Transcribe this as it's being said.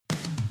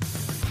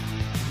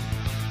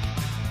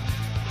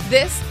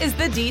This is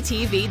the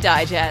DTV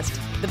Digest,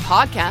 the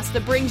podcast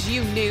that brings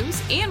you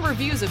news and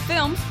reviews of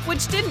films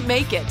which didn't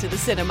make it to the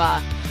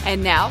cinema.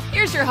 And now,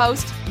 here's your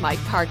host,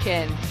 Mike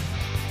Parkin.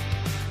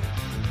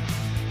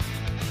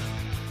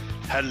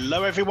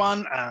 Hello,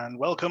 everyone, and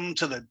welcome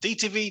to the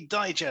DTV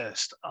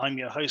Digest. I'm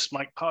your host,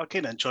 Mike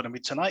Parkin, and joining me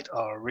tonight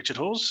are Richard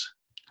Hawes.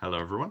 Hello,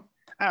 everyone.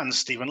 And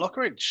Stephen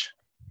Lockridge.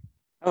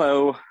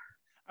 Hello.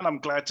 And I'm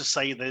glad to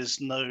say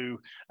there's no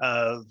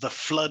The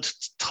Flood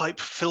type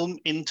film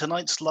in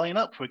tonight's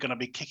lineup. We're going to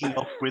be kicking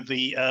off with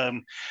the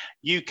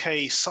UK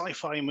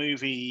sci-fi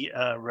movie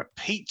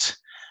Repeat.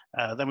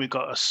 Then we've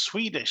got a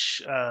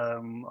Swedish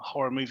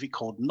horror movie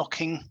called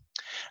Knocking.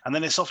 And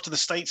then it's off to the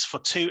States for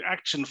two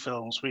action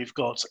films. We've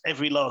got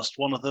Every Last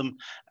One of Them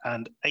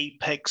and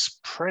Apex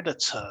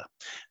Predator.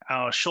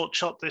 Our short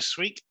shot this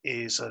week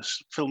is a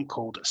film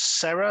called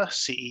CERA,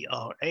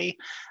 C-E-R-A,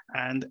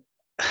 and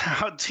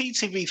our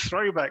TTV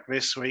throwback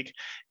this week,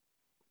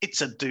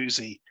 it's a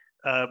doozy.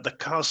 The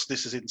cast,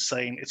 this is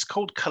insane. It's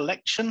called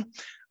Collection,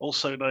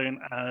 also known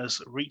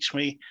as Reach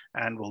Me,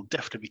 and we'll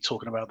definitely be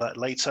talking about that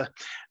later.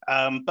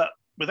 But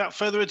without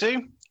further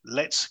ado,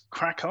 let's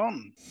crack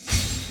on.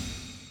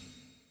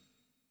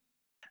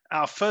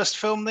 Our first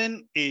film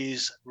then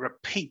is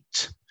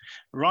Repeat.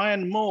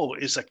 Ryan Moore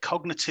is a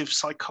cognitive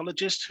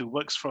psychologist who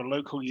works for a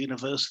local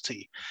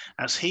university.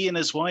 As he and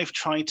his wife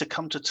try to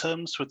come to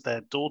terms with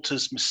their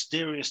daughter's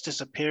mysterious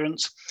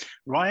disappearance,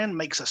 Ryan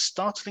makes a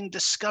startling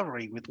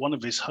discovery with one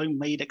of his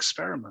homemade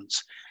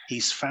experiments.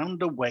 He's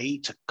found a way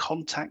to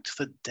contact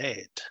the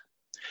dead.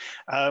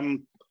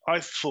 I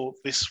thought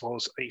this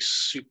was a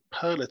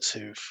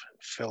superlative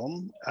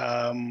film.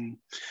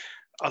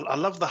 I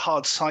love the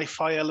hard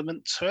sci-fi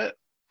element to it.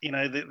 You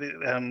know,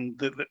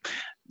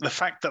 the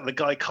fact that the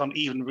guy can't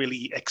even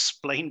really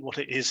explain what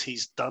it is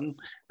he's done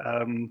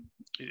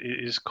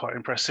is quite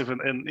impressive.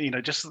 And you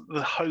know, just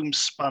the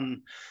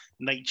homespun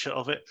nature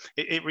of it.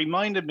 It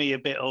reminded me a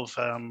bit of,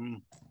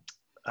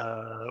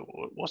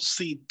 what's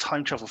the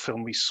time travel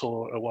film we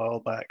saw a while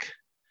back?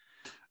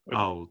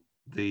 Oh,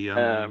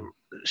 the...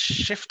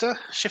 Shifter,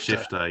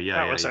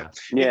 yeah.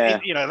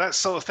 You know, that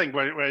sort of thing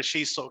where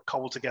she's sort of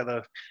cobbled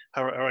together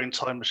her own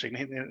time machine.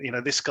 You know,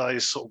 this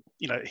guy's sort of,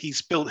 you know,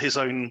 he's built his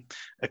own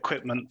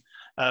equipment,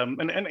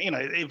 and you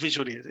know,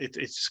 visually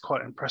it's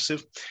quite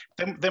impressive.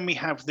 Then we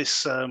have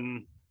this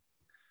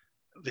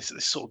this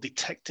sort of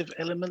detective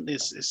element.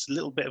 There's this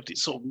little bit of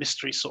sort of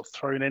mystery sort of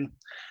thrown in.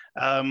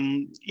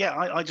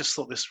 I just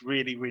thought this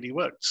really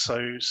worked.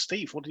 So,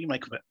 Steve, what do you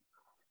make of it?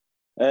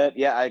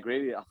 Yeah, I agree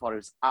with you. I thought it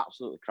was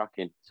absolutely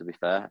cracking, to be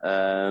fair.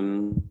 I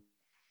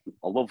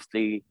love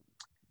the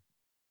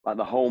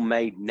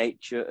homemade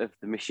nature of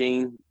the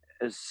machine.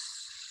 As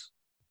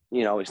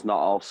you know, it's not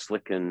all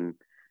slick and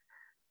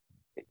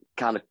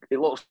it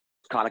looks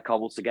kind of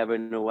cobbled together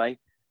in a way.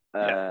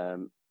 I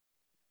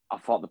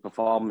thought the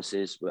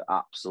performances were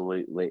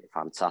absolutely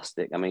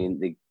fantastic. I mean,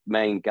 the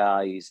main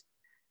guy is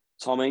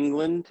Tom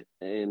England,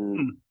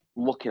 and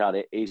looking at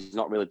it, he's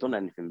not really done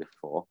anything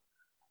before.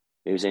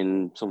 He was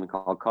in something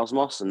called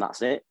Cosmos, and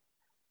that's it.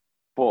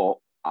 But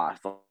I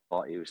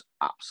thought he was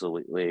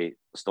absolutely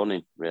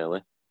stunning,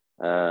 really.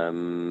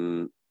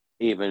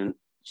 Even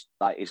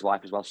like his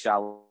wife as well,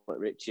 Charlotte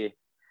Ritchie.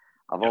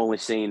 I've only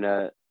seen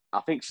her.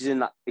 I think she's in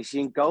that. Is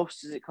she in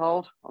Ghost? Is it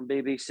called on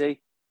BBC?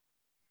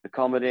 The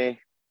comedy.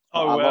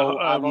 Oh,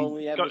 I've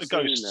only ever Ghosts.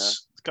 seen her.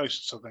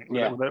 Ghosts, I think.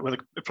 Yeah, with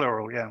a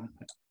plural. Yeah.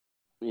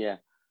 Yeah,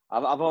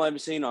 I've only ever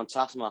seen her on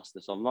Taskmaster,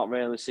 so I'm not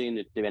really seeing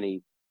her do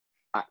any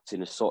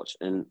acting as such,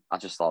 and I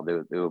just thought they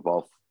were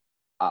both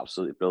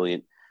absolutely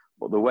brilliant.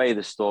 But the way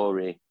the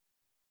story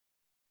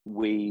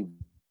weaves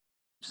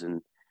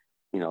and,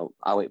 you know,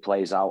 how it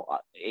plays out, I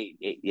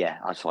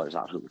just thought it was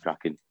absolutely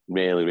cracking.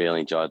 Really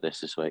enjoyed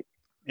this week.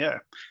 Yeah.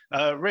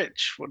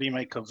 Rich, what do you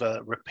make of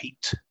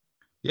Repeat?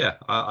 Yeah,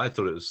 I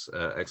thought it was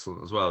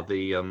excellent as well.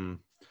 The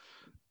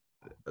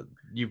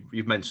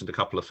you've mentioned a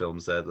couple of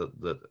films there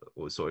that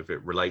sort of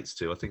it relates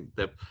to. I think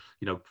that,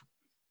 you know,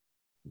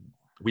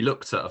 we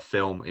looked at a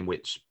film in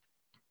which,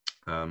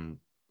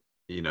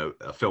 you know,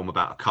 a film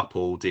about a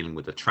couple dealing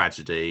with a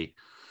tragedy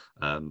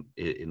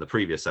in the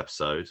previous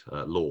episode,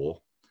 Law,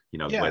 you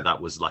know, where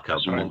that was like a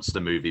monster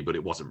movie, but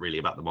it wasn't really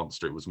about the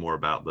monster. It was more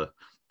about the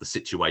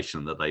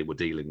situation that they were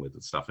dealing with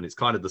and stuff. And it's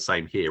kind of the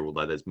same here,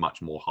 although there's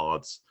much more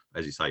hards,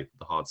 as you say,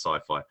 the hard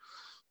sci-fi,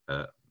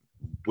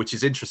 which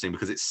is interesting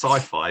because it's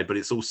sci-fi, but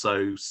it's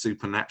also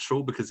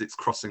supernatural because it's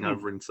crossing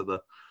over into the...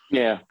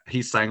 Yeah,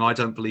 he's saying, I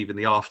don't believe in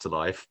the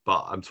afterlife,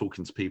 but I'm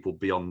talking to people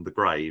beyond the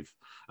grave.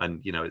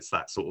 And, you know, it's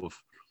that sort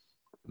of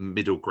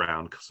middle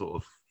ground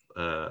sort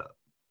of,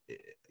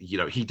 you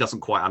know, he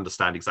doesn't quite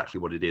understand exactly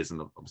what it is. And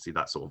obviously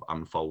that sort of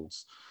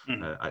unfolds,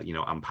 you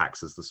know,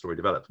 unpacks as the story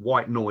develops.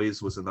 White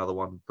Noise was another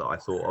one that I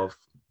thought of,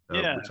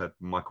 which had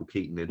Michael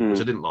Keaton in, which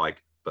I didn't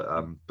like, but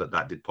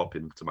that did pop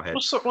into my head.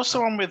 What's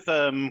the one with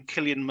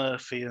Cillian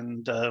Murphy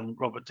and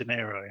Robert De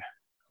Niro?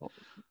 Do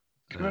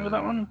you remember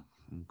that one?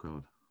 Oh,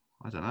 God.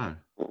 I don't know.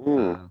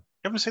 You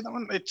haven't seen that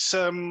one? It's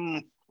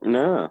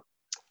no.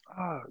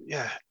 Oh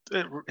yeah,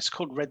 it's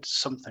called Red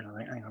something. I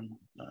think. Hang on.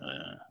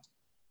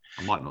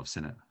 I might not have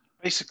seen it.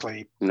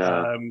 Basically,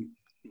 No.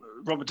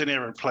 Robert De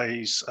Niro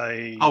plays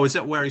a. Oh, is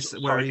it where he's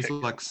psychic.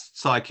 like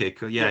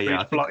psychic? Yeah.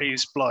 I think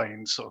He's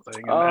blind, sort of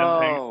thing.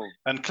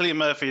 And Cillian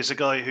Murphy is a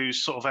guy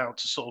who's sort of out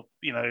to sort of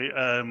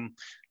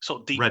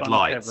sort of deep Red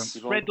Lights.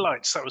 Red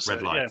Lights. That was Red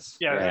it. Lights.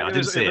 Yeah. I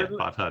didn't see it,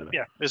 but I've heard of it.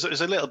 Yeah,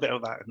 there's a little bit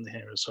of that in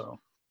here as well.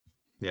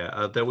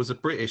 Yeah, there was a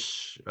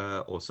British,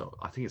 also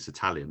I think it's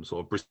Italian,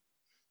 sort of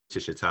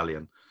British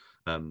Italian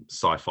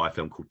sci-fi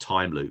film called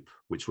Time Loop,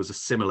 which was a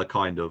similar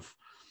kind of,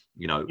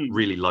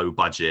 really low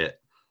budget,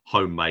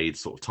 homemade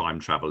sort of time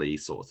travel-y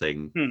sort of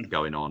thing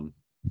going on,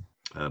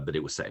 but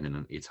it was set in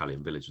an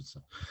Italian village and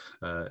stuff.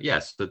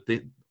 Yes,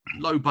 the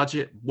low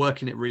budget,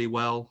 working it really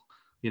well.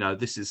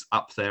 This is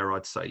up there,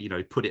 I'd say.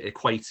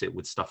 Equate it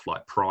with stuff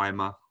like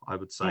Primer, I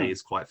would say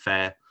is quite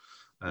fair,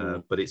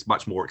 but it's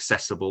much more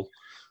accessible.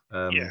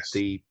 Yes.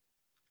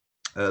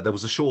 There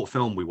was a short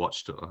film we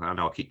watched. I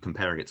know I keep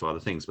comparing it to other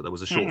things, but there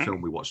was a short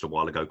film we watched a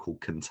while ago called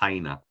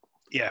Container.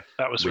 Yeah,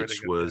 that was really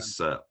which good,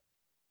 was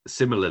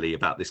similarly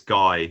about this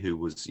guy who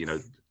was,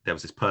 there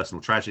was this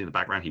personal tragedy in the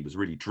background. He was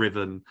really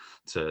driven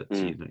to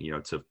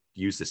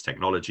use this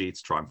technology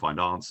to try and find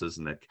answers,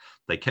 and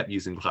they kept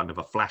using kind of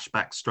a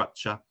flashback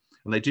structure,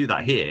 and they do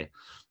that here.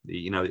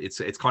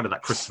 It's kind of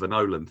that Christopher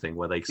Nolan thing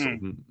where they sort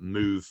of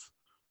move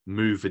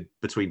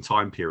between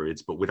time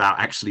periods, but without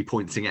actually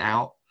pointing it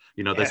out.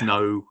 There's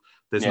no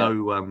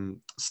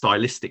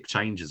stylistic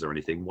changes or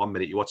anything. 1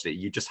 minute you're watching it,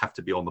 you just have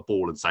to be on the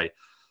ball and say,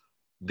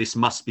 this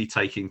must be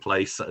taking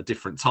place at a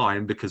different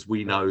time because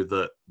we know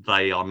that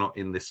they are not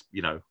in this,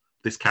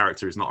 this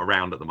character is not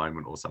around at the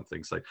moment or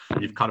something. So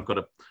you've kind of got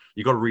to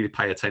really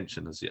pay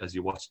attention as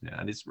you're watching it.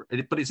 And it's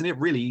a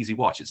really easy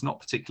watch. It's not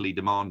particularly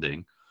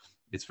demanding.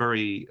 It's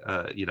very,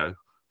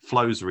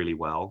 flows really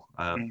well.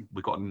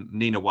 We've got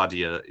Nina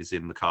Wadia is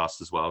in the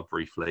cast as well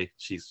briefly.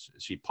 She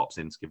pops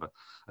in to give a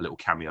little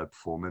cameo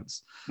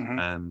performance.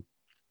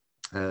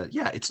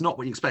 It's not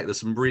what you expect. There's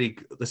some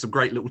great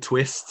little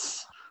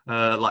twists.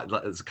 Like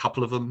there's a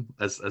couple of them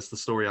as the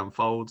story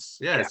unfolds.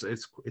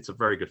 It's a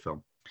very good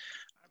film.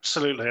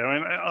 Absolutely. I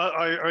mean,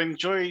 I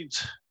enjoyed.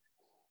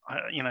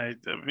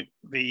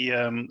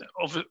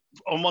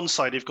 On one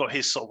side, you've got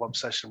his sort of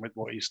obsession with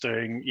what he's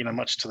doing,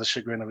 much to the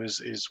chagrin of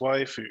his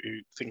wife, who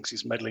thinks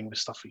he's meddling with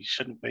stuff he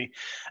shouldn't be.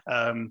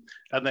 And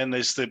then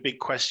there's the big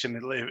question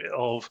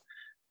of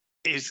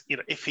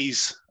if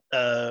he's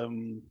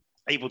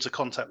able to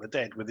contact the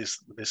dead with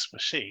this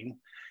machine,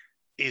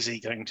 is he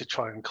going to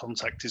try and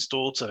contact his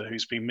daughter,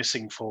 who's been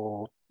missing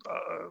for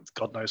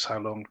God knows how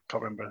long?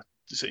 Can't remember.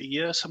 Is it a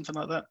year, something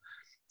like that?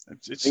 I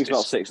think it's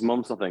about 6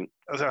 months, I think.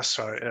 That's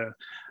right, yeah.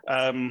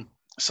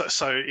 So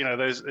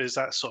there's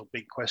that sort of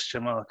big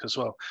question mark as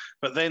well.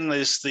 But then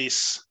there's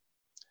this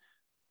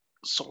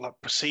sort of like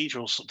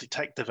procedural sort of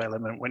detective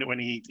element when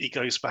he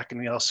goes back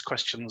and he asks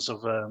questions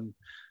of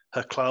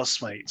her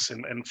classmates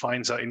and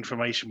finds out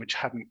information which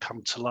hadn't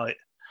come to light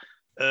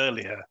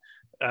earlier.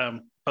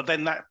 But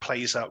then that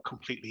plays out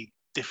completely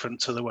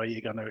different to the way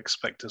you're going to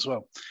expect as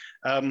well.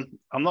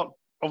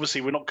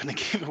 Obviously we're not going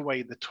to give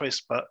away the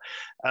twist, but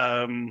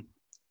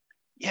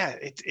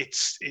it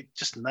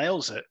just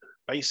nails it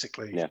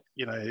basically.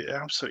 It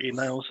absolutely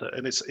nails it,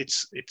 and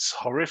it's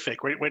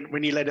horrific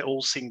when you let it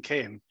all sink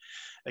in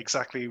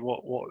exactly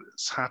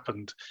what's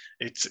happened.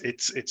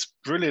 It's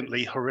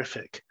brilliantly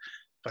horrific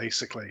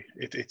basically.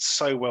 It's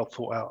so well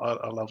thought out.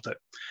 I loved it.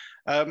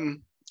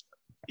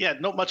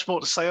 Not much more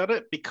to say on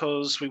it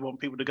because we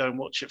want people to go and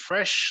watch it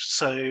fresh.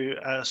 So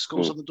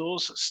scores on the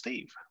doors,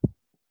 Steve.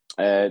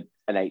 An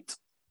 8.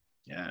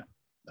 Yeah.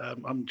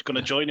 I'm going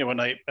to join you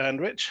on 8.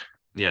 And Rich?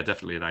 Yeah,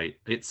 definitely an 8.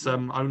 It's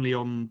only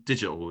on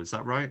digital, is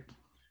that right?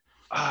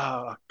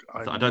 I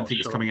don't think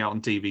it's coming out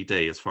on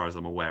DVD, as far as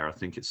I'm aware. I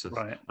think it's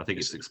right. I think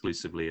it's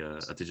exclusively a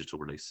digital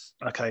release.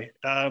 Okay.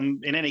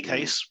 In any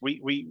case,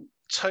 we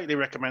totally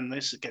recommend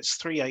this. It gets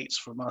 3 8s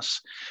from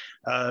us.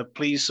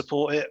 Please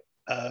support it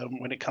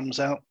when it comes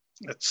out.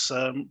 Let's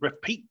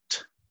repeat.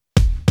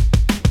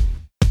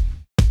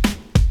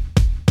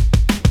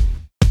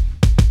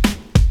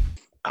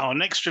 Our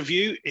next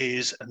review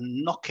is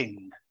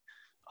Knocking.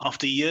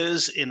 After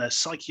years in a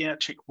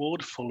psychiatric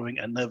ward following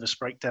a nervous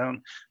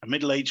breakdown, a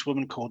middle-aged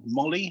woman called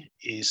Molly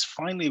is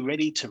finally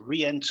ready to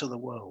re-enter the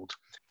world.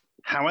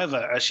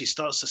 However, as she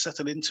starts to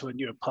settle into a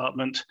new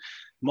apartment,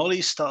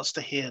 Molly starts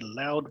to hear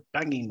loud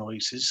banging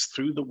noises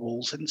through the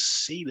walls and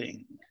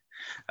ceiling.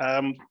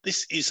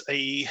 This is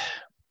a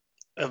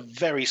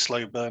very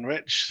slow burn,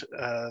 Rich,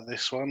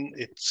 this one.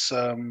 It's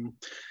an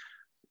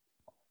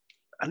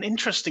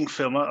interesting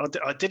film.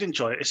 I did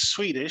enjoy it. It's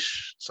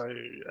Swedish, so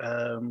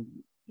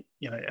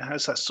it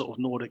has that sort of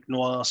Nordic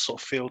noir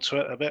sort of feel to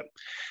it a bit.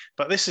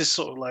 But this is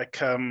sort of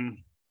like,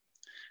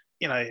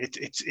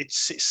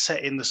 it's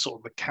set in the sort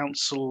of the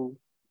council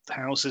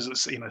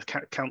houses,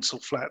 council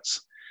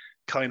flats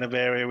kind of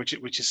area,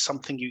 which is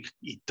something you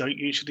don't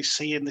usually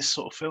see in this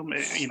sort of film,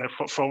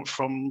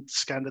 from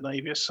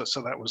Scandinavia. So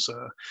that was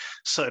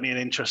certainly an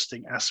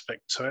interesting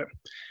aspect to it.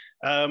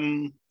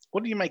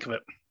 What do you make of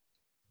it?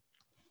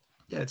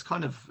 Yeah, it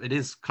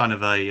is kind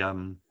of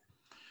a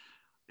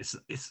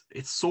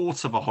it's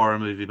sort of a horror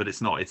movie, but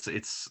it's not. It's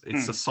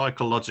a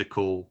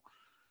psychological,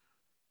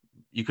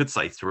 you could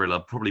say thriller,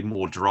 probably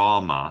more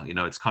drama. You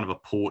know, it's kind of a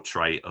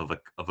portrait of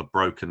a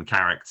broken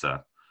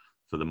character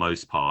for the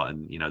most part,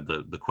 and you know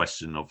the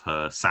question of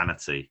her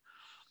sanity,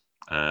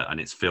 and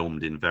it's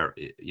filmed in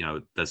very, you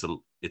know,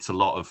 it's a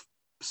lot of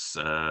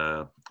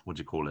what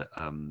do you call it?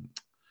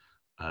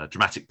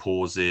 Dramatic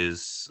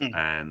pauses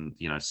and,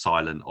 you know,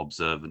 silent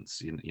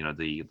observance. You know,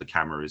 the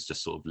camera is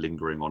just sort of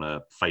lingering on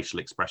her facial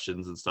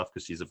expressions and stuff,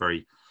 because she's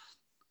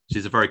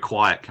a very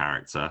quiet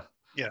character.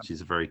 Yeah,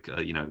 she's a very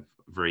you know,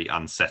 very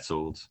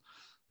unsettled.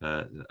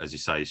 As you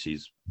say, she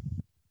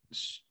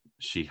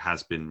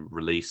has been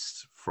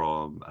released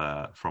from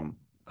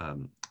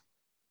an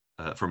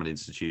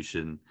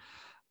institution,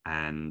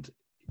 and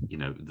you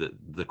know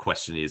the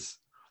question is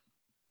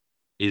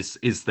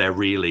there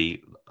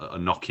really a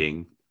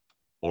knocking,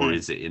 or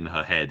is it in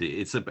her head?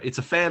 It's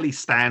a fairly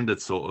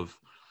standard sort of,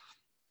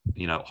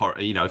 you know,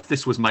 horror. You know, if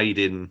this was made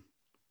in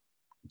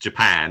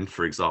Japan,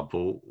 for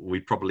example,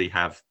 we'd probably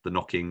have the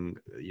knocking,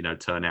 you know,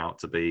 turn out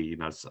to be, you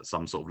know,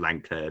 some sort of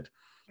lank-haired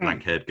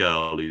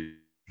girl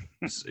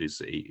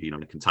who's you know,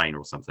 in a container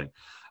or something,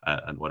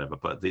 and whatever.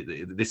 But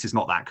this is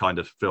not that kind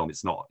of film.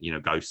 It's not, you know,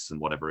 ghosts and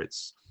whatever.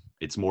 It's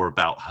more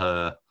about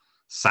her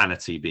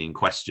sanity being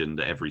questioned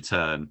at every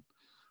turn.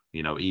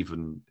 You know,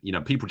 even, you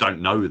know, people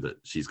don't know that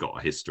she's got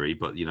a history,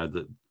 but you know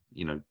that,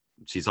 you know,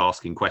 she's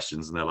asking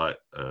questions and they're like,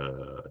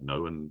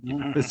 no, and you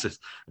know, it's just,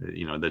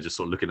 you know, they're just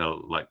sort of looking at her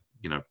like,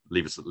 you know,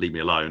 leave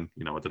me alone.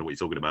 You know, I don't know what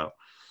you're talking about.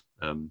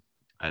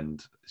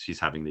 And she's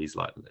having these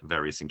like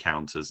various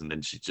encounters, and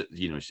then she just,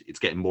 you know, it's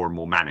getting more and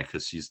more manic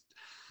as she's,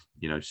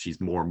 you know, she's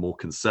more and more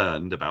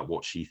concerned about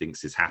what she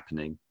thinks is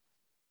happening,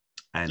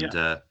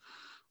 and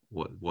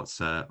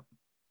what's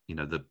you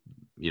know, the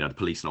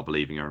police not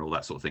believing her and all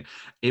that sort of thing.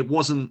 It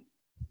wasn't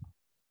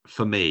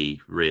for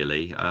me,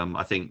 really.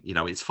 I think, you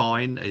know, it's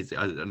fine. It's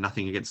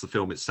nothing against the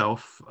film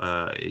itself.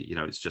 You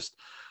know, it's just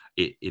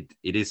it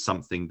is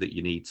something that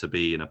you need to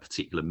be in a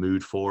particular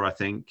mood for, I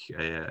think.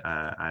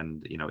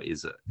 And you know,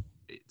 it's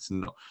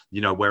not, you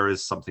know,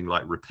 whereas something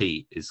like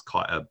Repeat is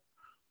quite a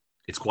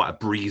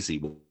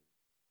breezy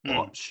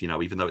watch. You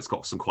know, even though it's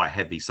got some quite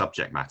heavy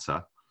subject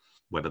matter,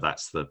 whether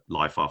that's the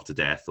life after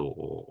death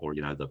or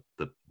you know, the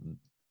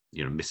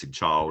you know, missing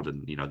child,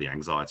 and you know, the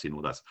anxiety and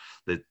all that.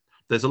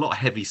 There's a lot of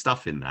heavy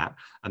stuff in that,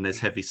 and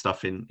there's heavy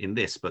stuff in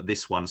this, but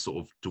this one sort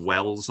of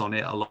dwells on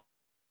it a lot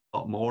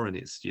more, and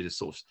it's, you're just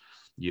sort of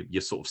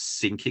you're sort of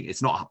sinking.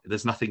 It's not,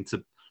 there's nothing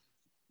to,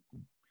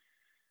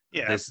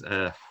 there's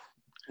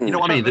you know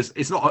what I mean?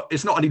 It's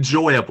not an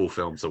enjoyable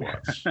film to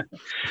watch.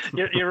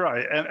 You're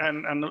right,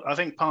 and I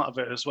think part of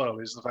it as well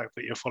is the fact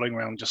that you're following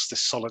around just this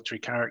solitary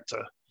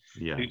character,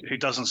 who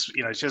doesn't,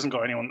 you know, she hasn't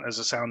got anyone as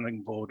a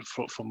sounding board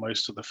for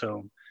most of the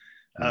film.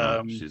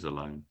 No, she's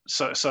alone.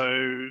 So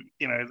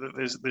you know,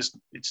 there's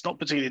it's not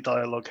particularly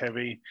dialogue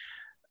heavy.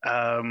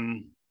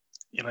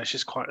 You know,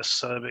 she's quite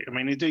acerbic. I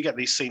mean, you do get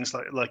these scenes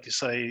like you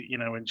say, you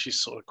know, when she's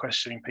sort of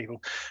questioning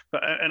people,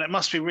 but and it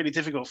must be really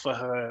difficult for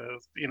her.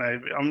 You know,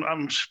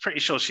 I'm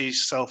pretty sure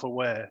she's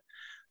self-aware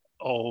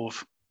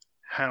of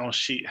how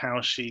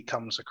she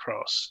comes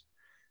across.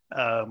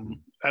 And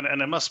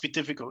it must be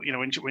difficult, you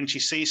know, when she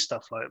sees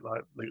stuff like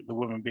the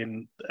woman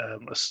being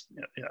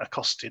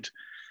accosted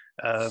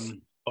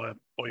by a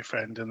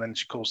boyfriend, and then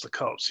she calls the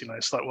cops. You know,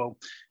 it's like, well,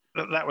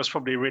 that was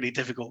probably a really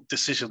difficult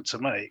decision to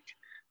make,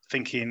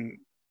 thinking,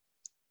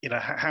 you know,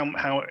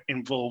 how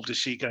involved is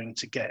she going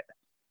to get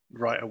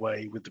right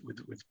away with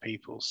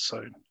people?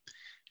 So,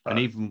 and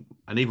even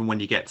when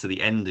you get to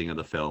the ending of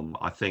the film,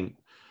 I think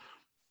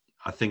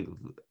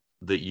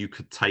that you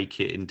could take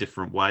it in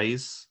different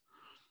ways.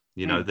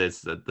 You know,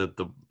 there's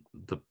the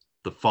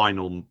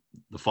final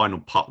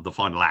part, the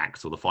final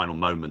act, or the final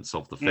moments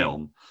of the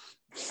film.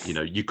 You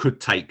know, you could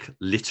take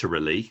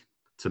literally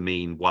to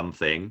mean one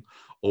thing,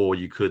 or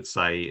you could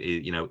say,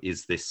 you know,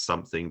 is this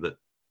something that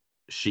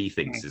she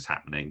thinks is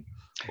happening,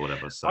 or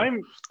whatever. So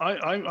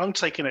I'm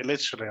taking it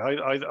literally.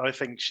 I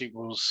think she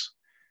was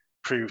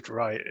proved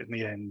right in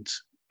the end,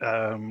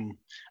 and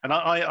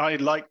I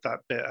like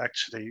that bit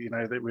actually. You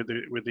know, with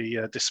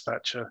the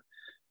dispatcher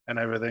and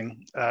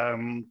everything.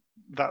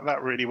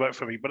 That really worked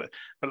for me. But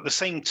at the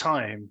same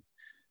time,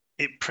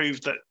 it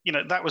proved that, you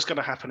know, that was going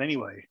to happen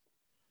anyway.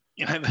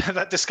 You know,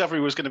 that discovery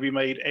was going to be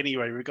made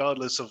anyway,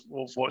 regardless of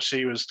what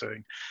she was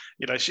doing.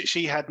 You know,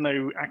 she had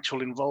no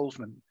actual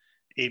involvement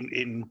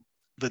in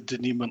the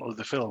denouement of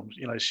the film.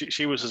 You know,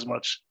 she was as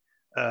much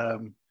a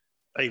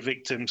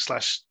victim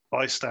 /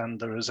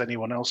 bystander as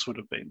anyone else would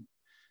have been.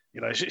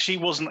 You know, she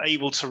wasn't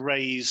able to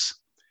raise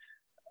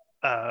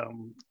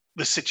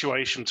the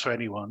situation to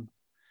anyone,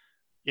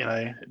 you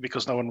know,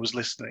 because no one was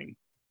listening.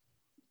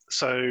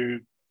 So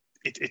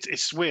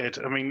it's weird.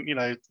 I mean, you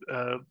know,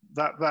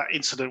 that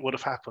incident would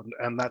have happened,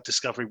 and that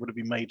discovery would have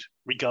been made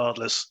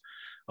regardless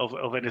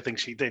of anything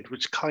she did,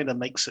 which kind of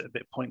makes it a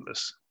bit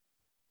pointless.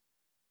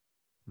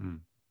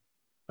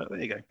 But there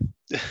you go.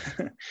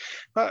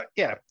 But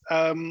yeah,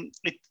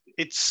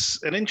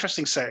 it's an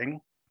interesting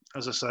setting.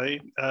 as I say.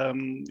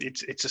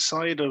 It's a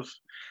side of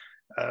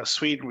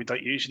Sweden we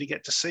don't usually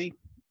get to see.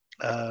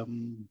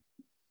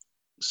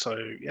 So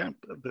yeah,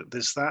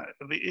 there's that.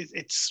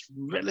 It's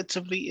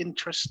relatively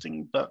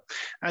interesting, but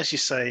as you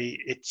say,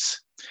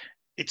 it's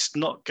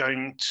not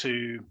going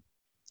to,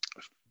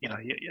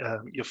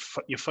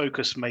 your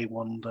focus may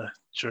wander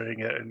during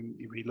it, and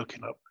you'll be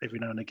looking up every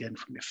now and again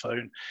from your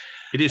phone.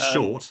 It is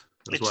short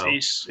as well.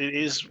 It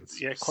is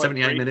quite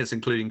 78 brief. minutes,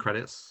 including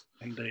credits.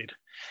 Indeed.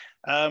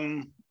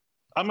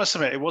 I must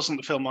admit, it wasn't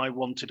the film I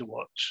wanted to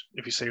watch,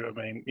 if you see what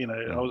I mean.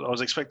 I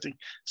was expecting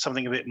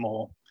something a bit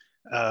more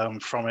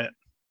from it,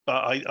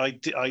 but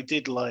I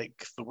did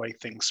like the way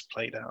things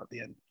played out at the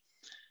end.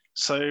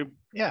 So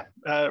yeah,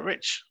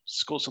 Rich,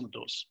 scores on the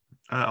doors.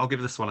 I'll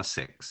give this one a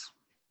 6.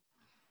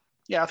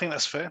 Yeah, I think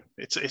that's fair.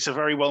 It's a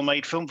very well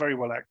made film, very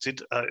well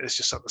acted. It's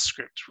just that the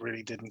script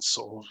really didn't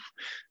sort of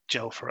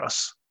gel for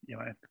us.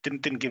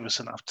 Didn't give us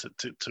enough to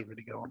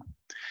really go on.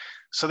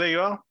 So there you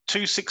are,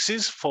 2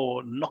 6s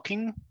for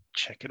Knocking.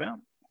 Check it out.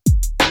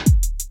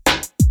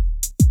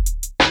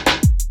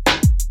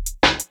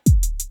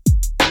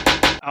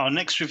 Our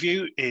next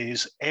review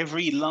is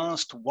Every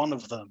Last One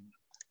of Them.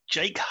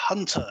 Jake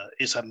Hunter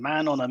is a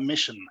man on a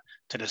mission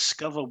to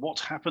discover what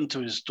happened to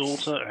his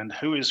daughter and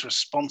who is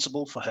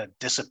responsible for her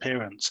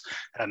disappearance,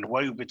 and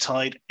woe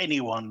betide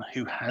anyone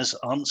who has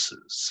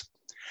answers.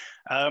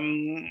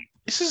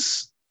 This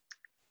is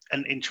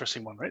an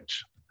interesting one,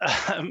 Rich.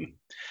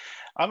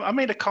 I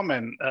made a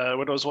comment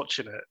when I was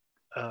watching it.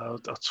 I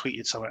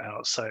tweeted something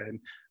out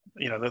saying,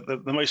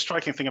 the most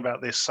striking thing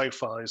about this so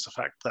far is the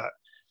fact that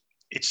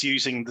it's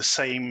using the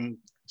same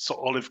sort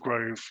of Olive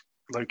Grove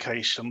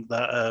location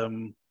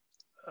that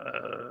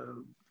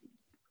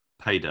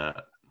Pay Dirt,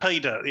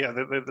 yeah,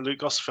 the Luke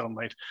Goss film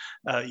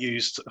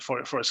used for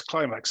its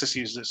climax. This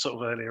used it sort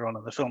of earlier on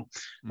in the film,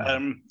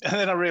 and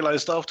then I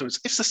realised afterwards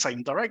it's the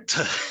same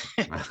director.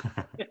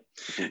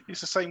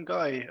 It's the same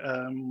guy.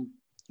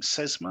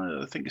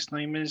 Sesma, I think his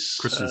name is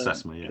Christian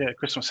Sesma. Yeah,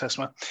 Christian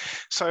Sesma.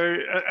 So,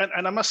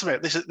 and I must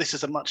admit, this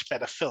is a much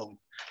better film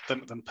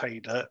than Pay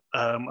Dirt.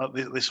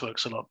 This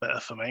works a lot better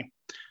for me,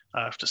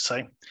 I have to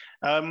say.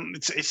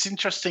 It's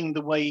interesting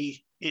the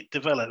way it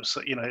develops.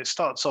 It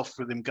starts off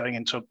with him going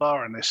into a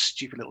bar and this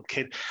stupid little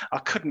kid. I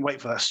couldn't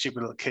wait for that stupid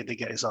little kid to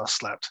get his ass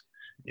slapped.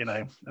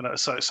 And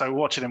so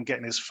watching him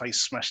getting his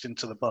face smashed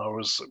into the bar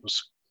was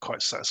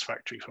quite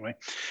satisfactory for me.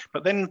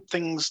 But then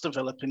things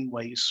develop in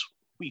ways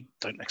we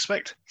don't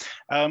expect.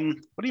 What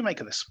do you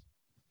make of this?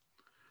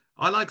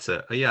 I liked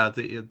it. Yeah,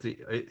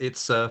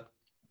 it's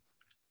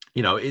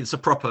it's a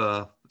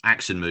proper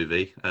action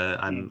movie,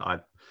 and I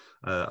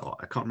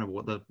can't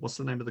remember what's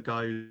the name of the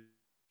guy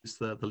who's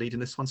the lead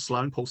in this one.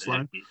 Paul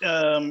Sloan.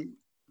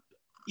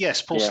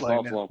 Yes, Paul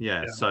Sloan.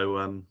 Yeah. So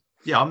I'm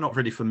not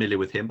really familiar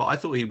with him, but I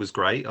thought he was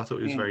great. I thought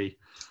he was very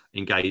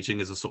engaging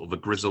as a sort of a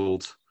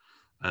grizzled,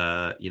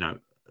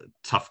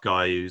 tough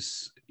guy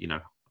who's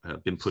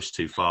been pushed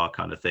too far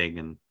kind of thing.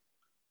 And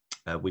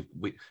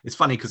it's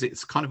funny because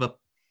it's kind of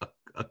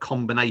a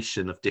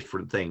combination of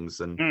different things,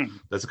 and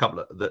there's a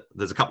couple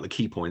of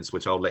key points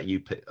which I'll let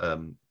you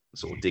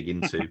sort of dig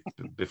into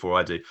before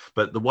I do.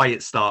 But the way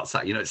it starts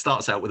out, it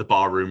starts out with a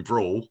barroom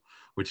brawl,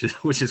 which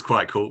is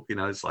quite cool.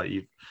 It's like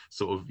you've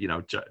sort of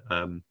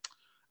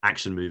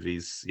action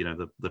movies,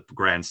 the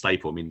grand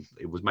staple. I mean,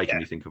 it was making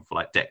me think of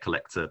like Debt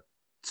Collector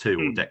 2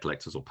 or Debt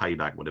Collectors or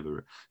Payback,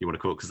 whatever you want to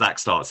call it, because that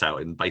starts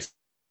out in basically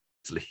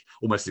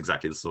almost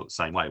exactly the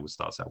same way. It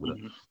starts out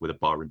with a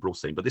bar and brawl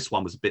scene, but this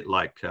one was a bit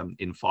like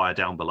in Fire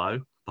Down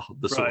Below,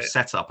 the sort of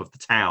setup of the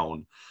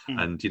town,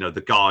 and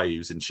the guy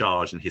who's in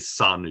charge and his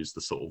son who's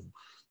the sort of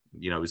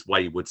his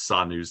wayward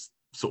son who's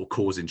sort of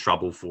causing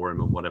trouble for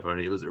him and whatever.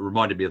 And it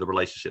reminded me of the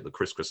relationship that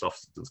Chris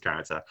Christopherson's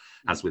character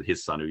has with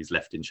his son, who he's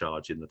left in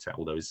charge in the town.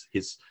 Although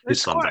his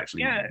son's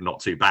actually not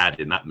too bad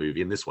in that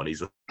movie. In this one,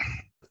 he's a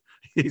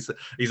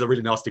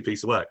really nasty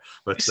piece of work.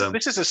 But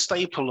this is a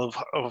staple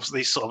of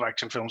these sort of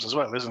action films as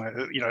well, isn't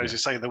it? As you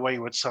say, the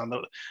wayward son,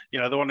 the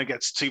one who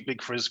gets too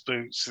big for his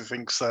boots, who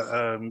thinks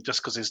that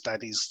just because his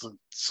daddy's the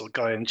sort of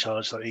guy in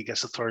charge, that he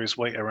gets to throw his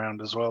weight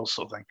around as well,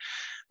 sort of thing.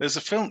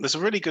 There's a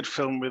really good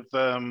film with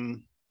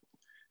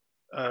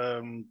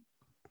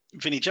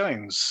Vinnie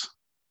Jones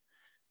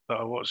that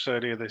I watched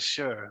earlier this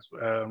year.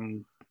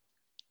 It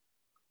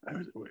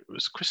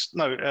was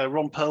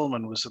Ron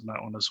Perlman was in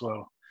that one as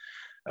well.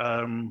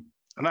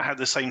 And that had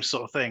the same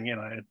sort of thing,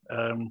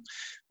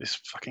 this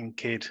fucking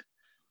kid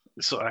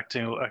sort of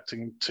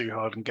acting too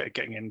hard and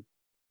getting in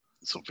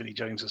sort of Vinnie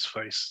Jones's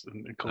face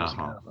and causing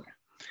havoc.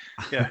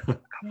 Yeah, I can't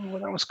remember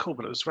what that was called,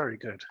 but it was very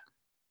good.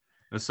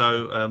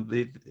 So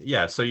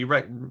so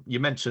you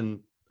mentioned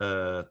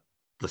the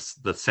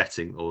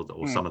setting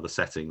or some of the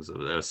settings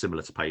are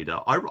similar to Pay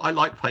Dirt. I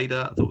like Pay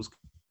Dirt. I thought it was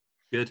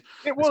good.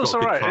 It was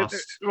all right.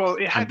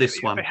 It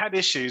had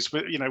issues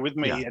with with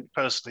me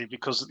personally,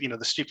 because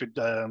the stupid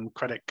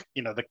credit,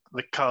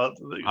 the card,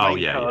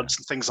 cards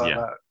and things like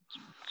that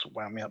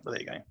wound me up. But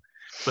there you go.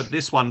 But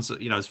this one's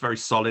it's very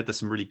solid.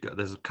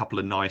 There's a couple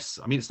of nice.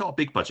 I mean, it's not a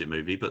big budget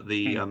movie, but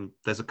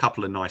there's a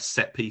couple of nice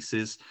set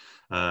pieces.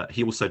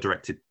 He also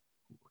directed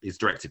he's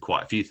directed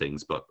quite a few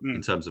things, but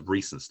in terms of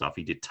recent stuff,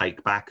 he did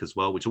Take Back as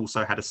well, which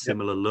also had a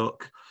similar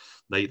look.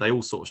 They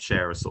all sort of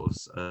share a sort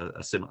of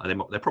a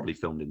similar. They're probably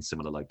filmed in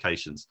similar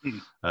locations,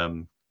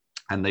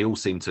 and they all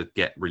seem to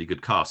get really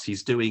good casts.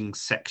 He's doing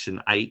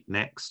Section 8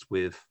 next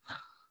with,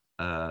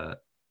 I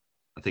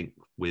think,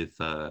 with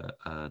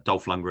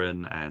Dolph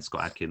Lundgren and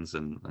Scott Adkins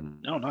and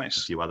nice.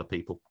 A few other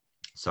people.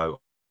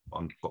 So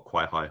I've got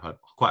quite high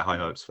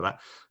hopes for that.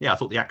 Yeah, I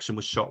thought the action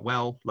was shot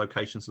well.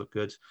 Locations look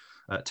good.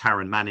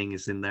 Taryn Manning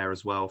is in there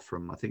as well.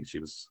 From I think she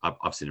was.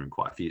 I've seen her in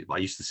quite a few. I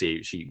used to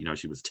see she.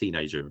 She was a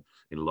teenager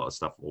in a lot of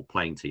stuff or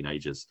playing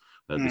teenagers.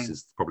 This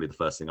is probably the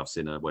first thing I've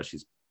seen her where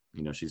she's.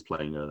 She's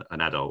playing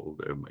an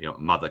adult,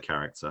 mother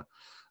character,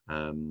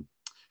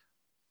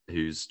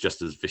 who's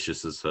just as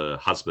vicious as her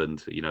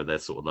husband. They're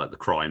sort of like the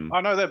crime.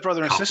 I know they're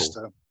brother couple. And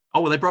sister. Oh,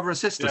 well, they're brother and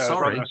sister. Yeah,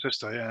 sorry, brother and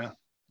sister. Yeah.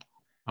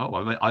 Oh,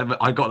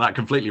 I got that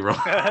completely wrong.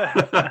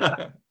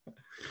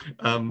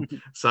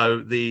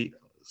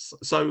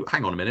 So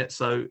hang on a minute.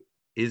 So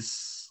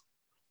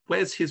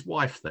where's his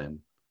wife then?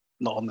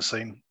 Not on the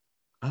scene.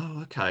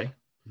 Oh, okay.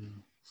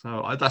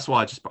 So that's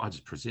why I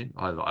just presume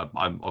I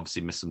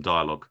obviously missed some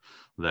dialogue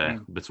there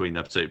between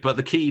them two. But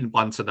the key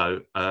one to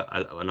note,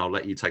 and I'll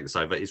let you take this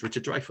over, is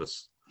Richard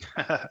Dreyfuss.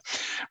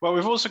 Well,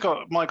 we've also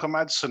got Michael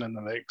Madsen in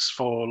the mix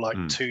for like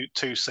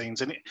two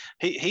scenes, and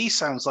he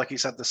sounds like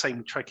he's had the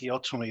same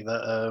tracheotomy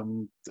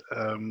that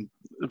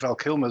Val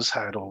Kilmer's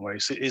had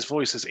almost. His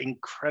voice is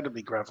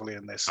incredibly gravelly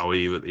in this. Oh,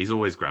 he's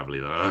always gravelly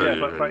though.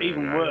 Yeah, but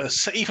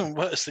even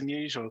worse than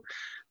usual.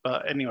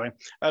 But anyway,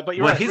 but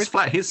you're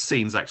right. His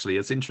scenes actually,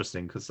 it's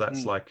interesting because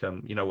that's like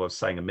what I was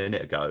saying a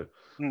minute ago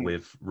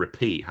with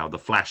Repeat, how the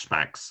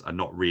flashbacks are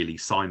not really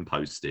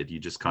signposted. You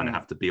just kind of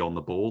have to be on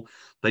the ball.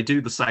 They do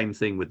the same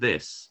thing with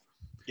this.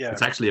 Yeah,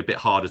 it's actually a bit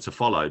harder to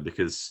follow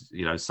because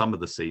some of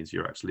the scenes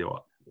you're actually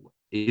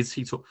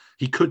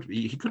he could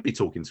be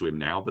talking to him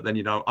now, but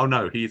then oh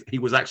no, he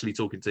was actually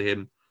talking to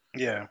him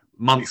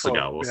months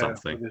ago or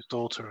something with his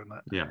daughter and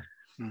that. Yeah.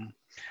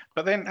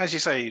 But then, as you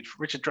say,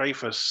 Richard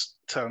Dreyfuss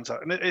turns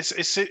up, and it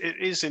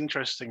is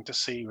interesting to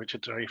see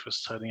Richard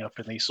Dreyfuss turning up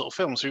in these sort of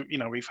films.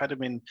 We've had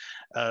him in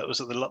was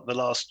it the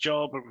Last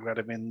Job? We've had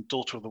him in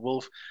Daughter of the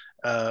Wolf,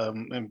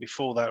 and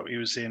before that he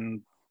was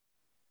in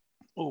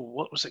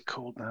what was it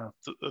called now?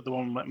 The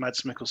one with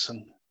Mads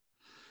Mikkelsen.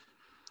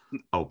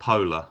 Oh,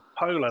 Polar.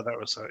 That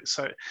was it.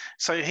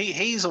 So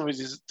he's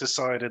always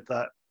decided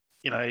that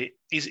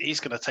he's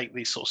going to take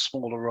these sort of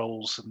smaller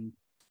roles and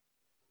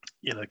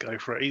go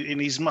for it. And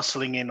he's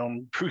muscling in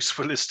on Bruce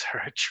Willis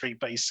territory,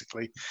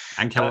 basically.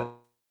 And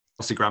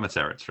Kelsey Grammer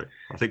territory.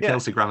 I think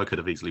Kelsey Grammer could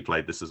have easily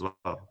played this as well.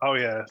 Oh,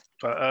 yeah.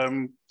 But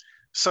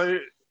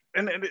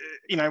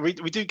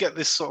we do get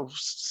this sort of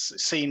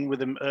scene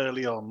with him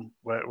early on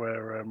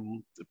where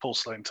Paul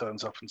Sloan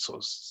turns up and sort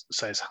of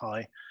says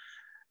hi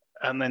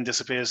and then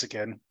disappears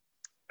again.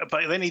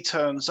 But then he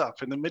turns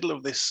up in the middle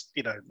of this,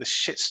 this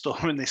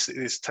shitstorm in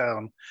this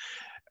town.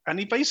 And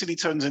he basically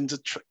turns into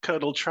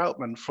Colonel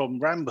Troutman from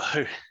Rambo.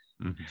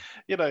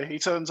 Mm-hmm. He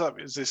turns up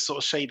as this sort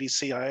of shady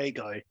CIA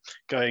guy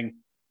going,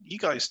 you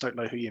guys don't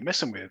know who you're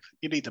messing with.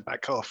 You need to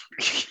back off.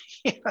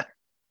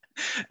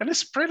 And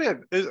it's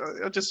brilliant.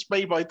 It just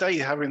made my day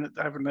having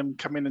them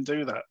come in and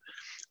do that.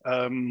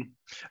 And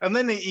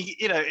then,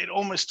 it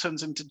almost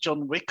turns into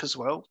John Wick as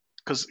well.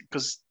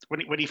 Because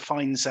when he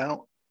finds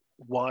out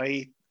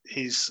why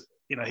his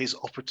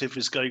operative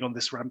is going on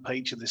this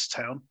rampage in this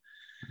town,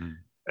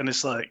 and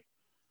it's like,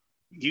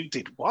 you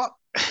did what?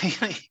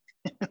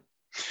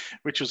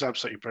 Which was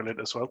absolutely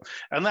brilliant as well.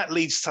 And that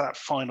leads to that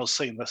final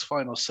scene. This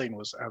final scene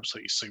was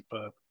absolutely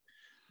superb.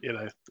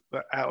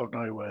 Out of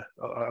nowhere.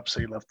 I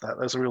absolutely loved that.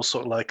 There's a real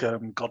sort of like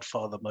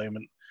Godfather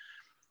moment.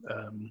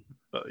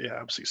 But yeah,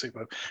 absolutely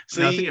superb.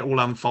 So I think it all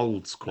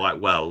unfolds quite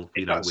well,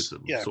 with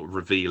sort of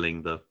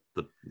revealing the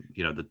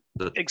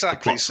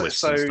exactly. The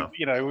so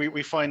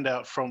we find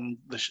out from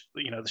the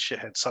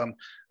shithead son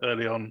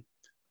early on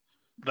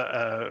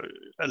that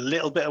a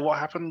little bit of what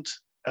happened,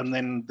 and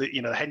then the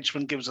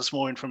henchman gives us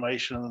more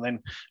information, and then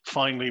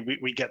finally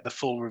we get the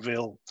full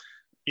reveal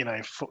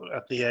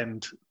at the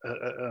end,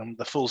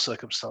 the full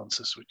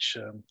circumstances, which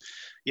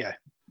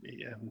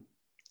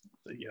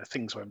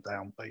things went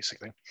down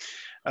basically.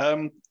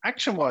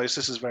 Action wise,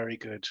 this is very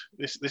good.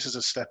 This is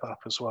a step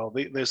up as well.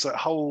 There's that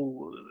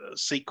whole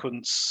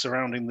sequence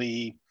surrounding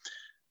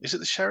is it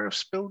the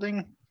sheriff's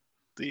building,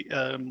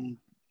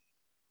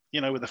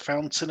 with the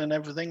fountain and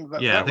everything.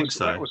 I think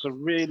so. That was a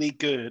really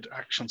good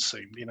action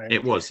scene.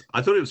 It was.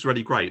 I thought it was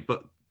really great,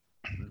 but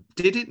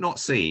did it not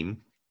seem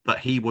that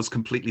he was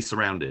completely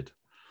surrounded,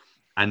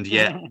 and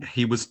yet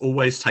he was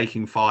always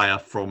taking fire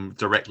from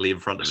directly in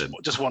front of him?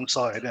 Just one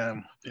side.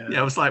 Yeah.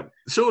 I was like,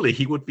 surely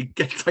he would be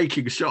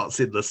taking shots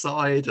in the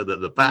side and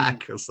at the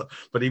back, or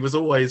stuff, but he was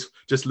always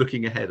just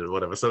looking ahead or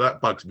whatever. So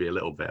that bugs me a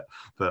little bit.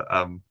 But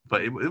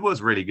it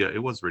was really good. It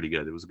was really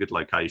good. It was a good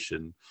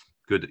location.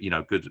 Good,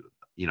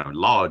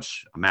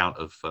 large amount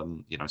of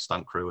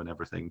stunt crew and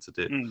everything to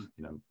do,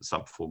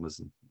 some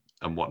performers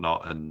and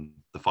whatnot, and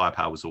the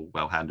firepower was all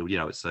well handled. You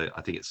know,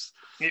 I think it's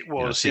it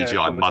was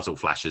CGI muzzle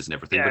flashes and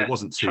everything, but it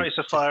wasn't too trace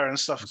of fire and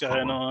stuff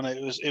going on.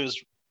 It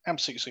was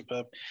absolutely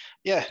superb.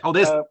 Yeah. Oh,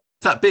 there's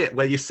that bit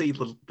where you see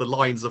the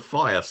lines of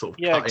fire sort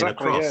of cutting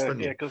across.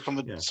 Because from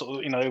the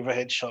sort of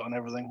overhead shot and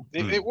everything,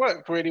 it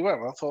worked really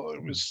well. I thought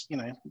it was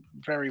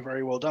very,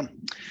 very well done.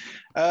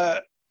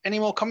 Any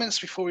more comments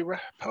before we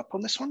wrap up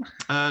on this one?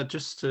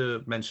 Just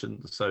to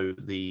mention, so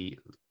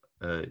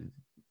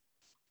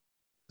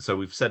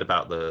we've said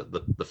about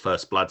the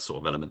First Blood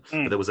sort of element,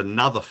 but there was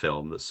another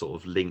film that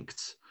sort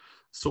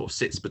of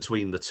sits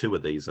between the two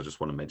of these. I just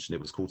want to mention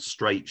it was called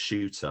Straight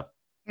Shooter,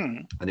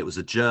 and it was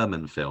a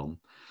German film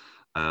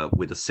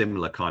with a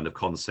similar kind of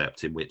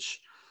concept in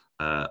which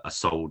a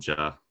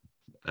soldier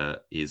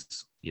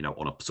is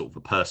on a sort of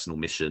a personal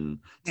mission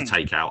to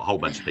take out a whole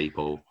bunch of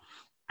people,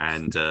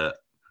 and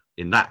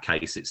in that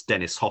case it's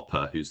Dennis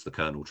Hopper who's the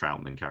Colonel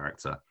Troutman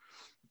character.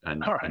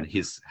 And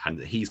he's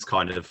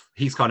kind of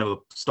a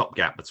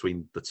stopgap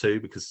between the two,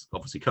 because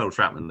obviously Colonel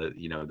Troutman,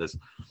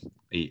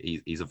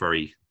 he's a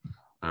very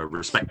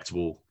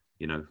respectable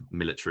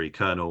military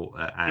colonel,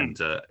 and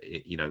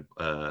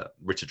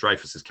Richard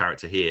Dreyfuss's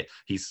character here,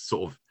 he's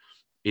sort of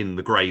in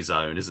the grey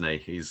zone, isn't he?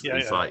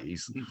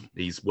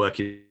 He's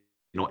working,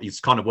 he's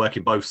kind of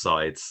working both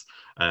sides,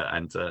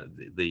 and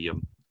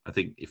I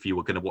think if you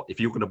were gonna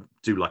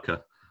do like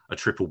a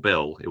triple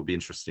bill, it would be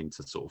interesting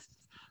to sort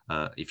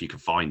of if you can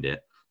find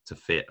it, to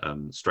fit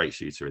Straight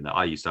Shooter in there.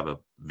 I used to have a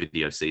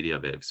video CD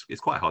of it.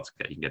 It's quite hard to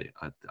get. You can get it.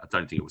 I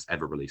don't think it was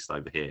ever released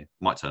over here.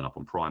 Might turn up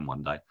on Prime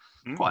one day.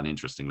 Quite an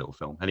interesting little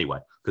film. Anyway,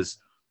 because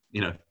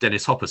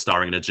Dennis Hopper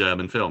starring in a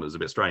German film, it was a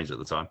bit strange at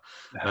the time.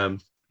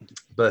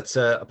 But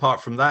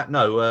apart from that,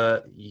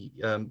 no.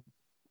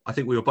 I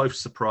think we were both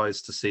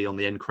surprised to see on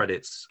the end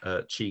credits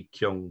Chi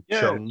Kyung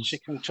Chung. Chi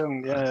Kyung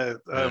Chung,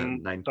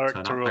 name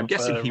director of. I'm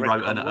guessing he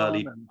wrote an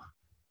early. And...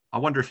 I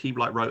wonder if he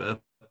wrote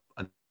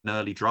an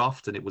early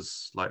draft and it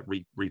was like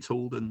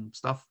retooled and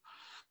stuff.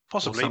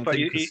 Possibly, but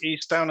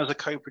he's down as a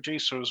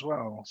co-producer as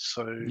well.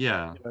 So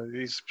yeah,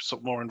 he's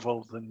sort of more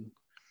involved than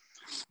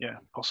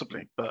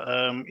possibly. But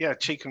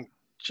Chi Kyung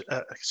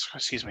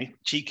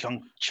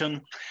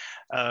Chun.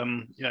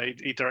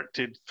 He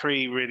directed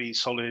 3 really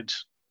solid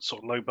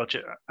sort of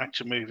low-budget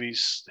action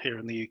movies here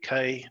in the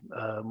UK.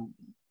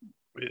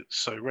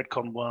 So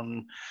Redcon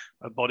 1,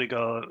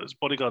 Bodyguard,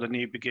 A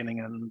New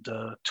Beginning, and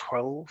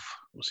 12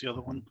 was the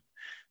other one.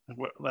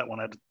 That one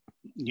had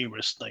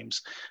numerous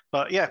names,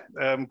 but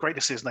great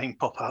to see his name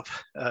pop up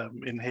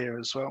in here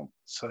as well.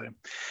 So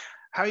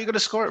how are you going to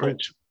score it,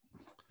 Rich?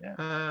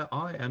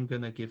 I am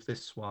going to give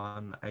this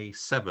one a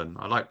 7.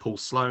 I like Paul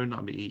Sloan.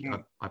 I mean,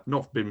 I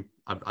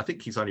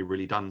think he's only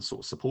really done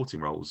sort of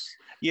supporting roles.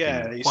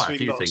 Yeah, he's quite a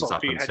few things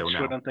up until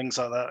now, and things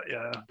like that.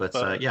 Yeah, but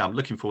I'm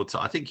looking forward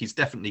to. I think he's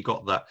definitely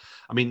got that.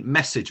 I mean,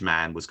 Message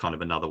Man was kind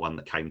of another one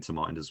that came to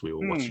mind as we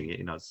were watching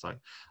it. So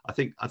I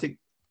think I'd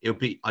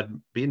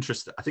be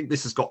interested. I think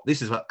this is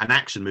an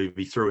action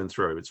movie through and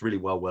through. It's really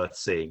well worth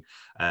seeing,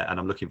 and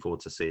I'm looking forward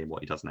to seeing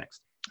what he does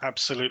next.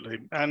 Absolutely,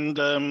 and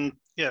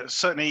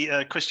certainly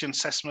Christian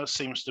Sesma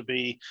seems to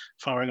be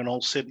firing on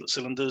all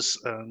cylinders,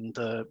 and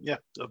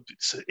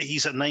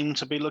he's a name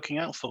to be looking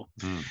out for.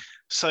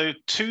 So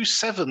 2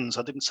 7s.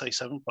 I didn't say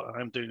 7, but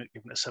I'm giving it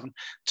a 7.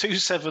 2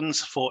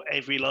 7s for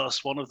every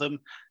last one of them.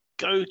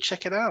 Go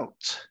check it out.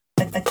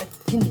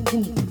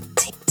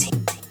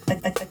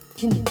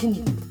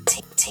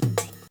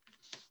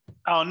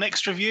 Our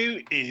next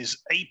review is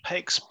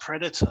Apex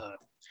Predator.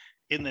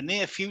 In the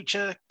near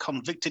future,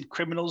 convicted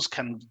criminals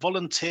can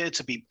volunteer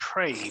to be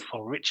prey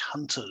for rich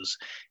hunters.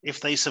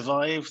 If they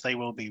survive, they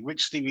will be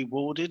richly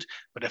rewarded,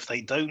 but if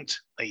they don't,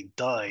 they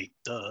die.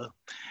 Duh.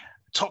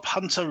 Top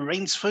hunter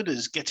Rainsford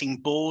is getting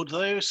bored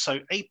though, so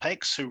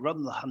Apex, who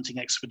run the hunting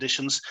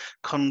expeditions,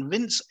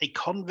 convince a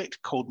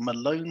convict called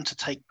Malone to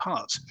take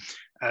part,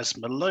 as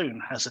Malone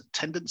has a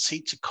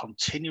tendency to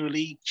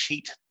continually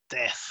cheat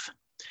death.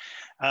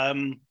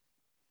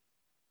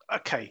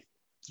 Okay,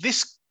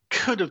 this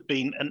could have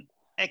been an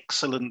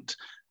excellent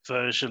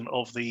version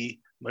of the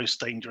Most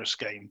Dangerous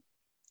Game.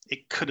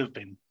 It could have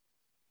been.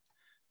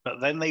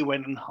 But then they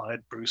went and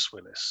hired Bruce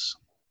Willis.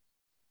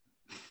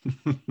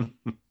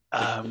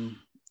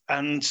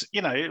 And,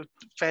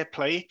 fair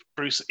play,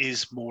 Bruce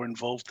is more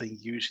involved than he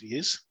usually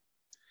is.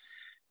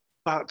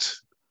 But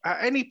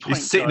at any point...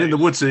 He's sitting in the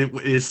woods in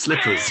his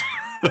slippers.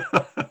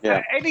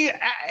 At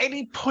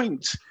any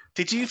point,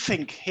 did you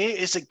think, here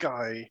is a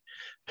guy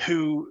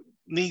who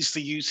needs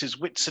to use his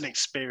wits and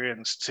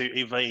experience to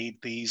evade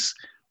these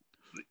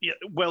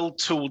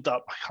well-tooled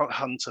up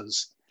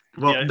hunters?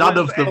 Well, none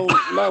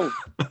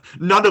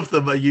of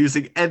them are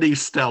using any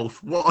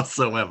stealth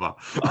whatsoever.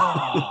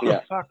 Oh,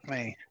 fuck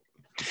me.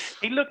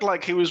 He looked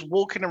like he was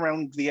walking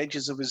around the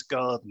edges of his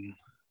garden.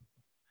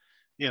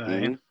 He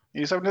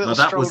was having a little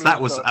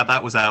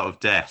that was out of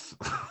Death.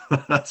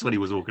 That's when he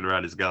was walking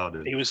around his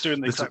garden. He was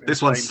doing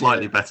this one's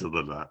slightly better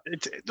than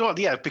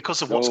that.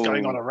 Because of what's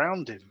going on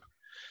around him.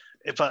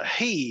 But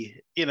he,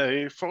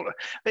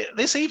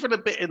 there's even a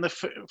bit in the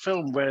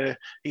film where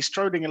he's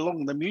strolling along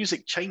and the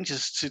music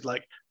changes to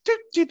like,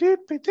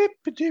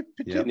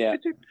 Yeah.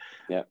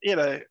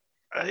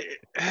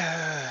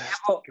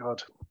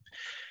 God.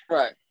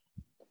 Right.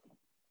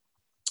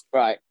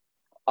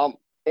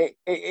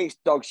 It's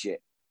dog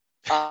shit.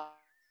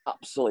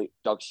 Absolute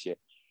dog shit.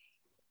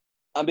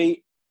 I mean,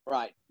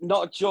 right,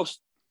 not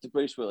just the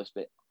Bruce Willis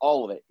bit,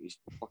 all of it is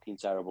fucking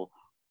terrible.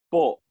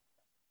 But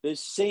there's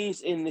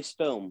scenes in this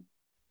film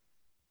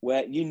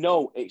where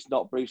it's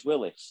not Bruce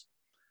Willis.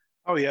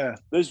 Oh yeah.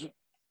 There's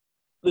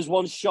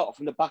one shot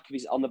from the back of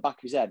his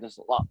head. And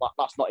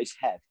that's not his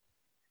head.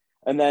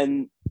 And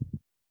then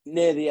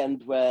near the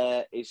end,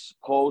 where he's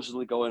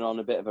supposedly going on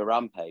a bit of a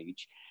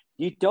rampage,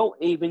 you don't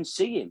even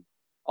see him.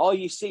 All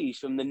you see is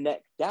from the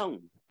neck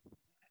down,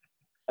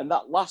 and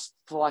that lasts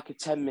for like a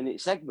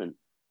 10-minute segment.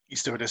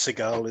 He's doing a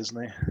Seagal,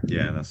 isn't he?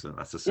 Yeah, that's a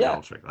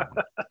Seagal trick. That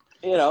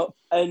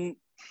one.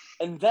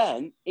 And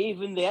then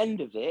even the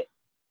end of it,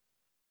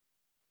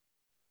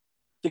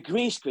 the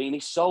green screen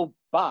is so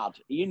bad.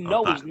 He's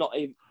not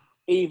even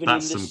in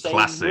the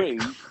same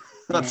room.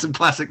 That's some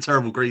classic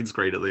terrible green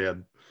screen at the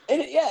end.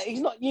 And he's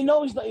not.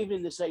 He's not even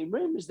in the same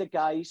room as the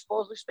guy he's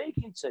supposedly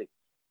speaking to.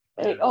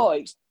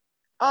 It's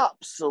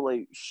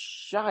absolute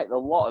shite. A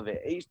lot of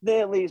it. It's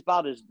nearly as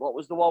bad as what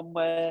was the one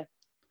where.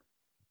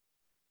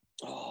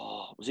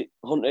 Oh, was it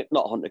Hunter?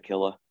 Not Hunter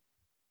Killer.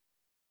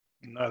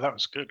 No, that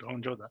was good. I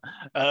enjoyed that.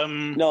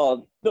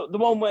 No, the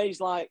one where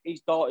he's like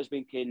his daughter's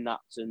been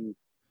kidnapped and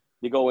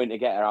they go in to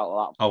get her out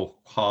of that. Oh,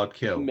 Hard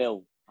Kill.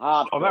 Mill.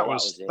 That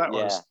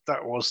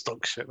was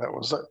dog shit.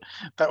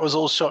 That was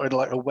all shot in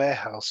like a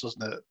warehouse,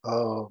 wasn't it?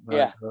 Oh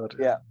my God.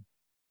 Yeah.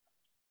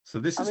 So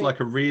this is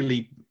like a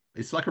really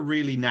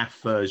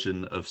naff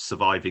version of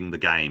Surviving the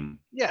Game.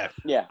 Yeah.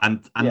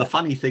 And the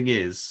funny thing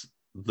is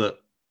that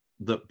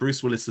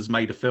Bruce Willis has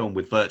made a film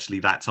with virtually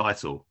that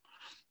title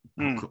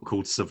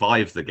called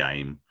Survive the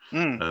Game,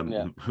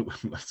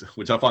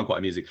 which I find quite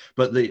amusing.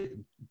 But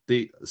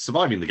the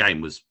Surviving the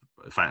Game was,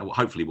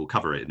 hopefully we'll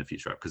cover it in the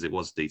future because it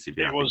was DTV.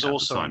 It was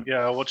awesome.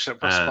 Yeah, I watched it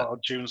as part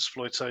of June's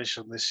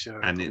exploitation this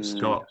year. And it's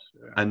got,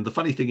 and the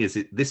funny thing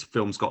is, this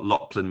film's got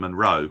Lachlan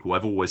Monroe, who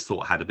I've always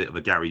thought had a bit of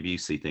a Gary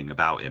Busey thing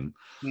about him,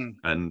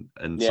 and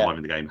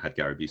Surviving the Game had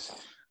Gary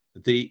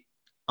Busey.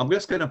 I'm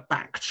just going to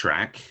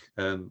backtrack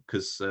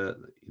because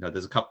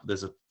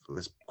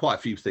there's quite a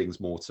few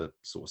things more to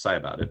sort of say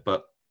about it,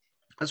 but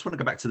I just want to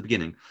go back to the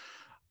beginning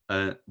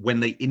when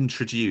they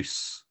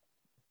introduce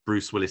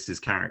Bruce Willis's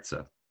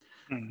character.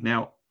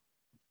 Now,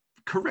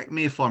 correct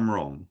me if I'm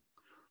wrong,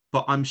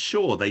 but I'm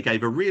sure they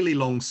gave a really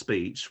long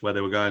speech where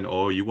they were going,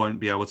 "Oh, you won't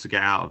be able to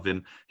get out of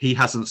him. He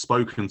hasn't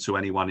spoken to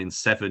anyone in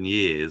 7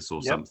 years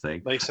or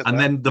something." They said and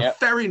that. Then the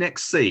very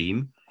next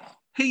scene,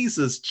 he's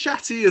as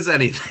chatty as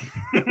anything.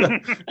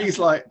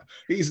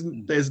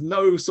 There's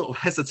no sort of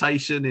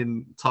hesitation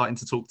in starting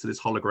to talk to this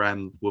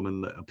hologram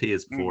woman that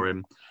appears before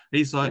him.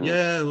 He's like,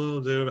 "Yeah,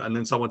 we'll do it." And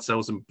then someone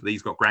tells him that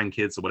he's got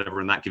grandkids or whatever,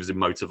 and that gives him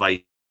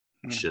motivation.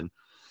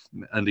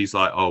 And he's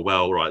like, "Oh,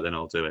 well, right, then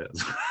I'll do it."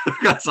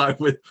 So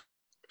with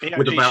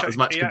about as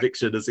much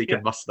conviction as he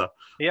can muster.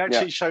 He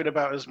actually showed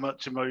about as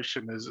much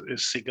emotion as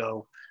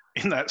Seagal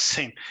in that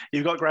scene.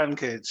 You've got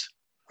grandkids.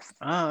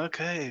 Oh,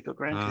 okay, got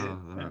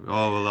grandkids.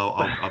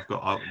 I've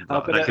got.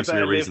 That gives me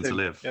a reason to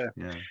live.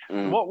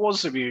 Yeah. What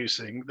was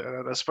amusing,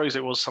 I suppose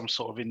it was some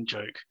sort of in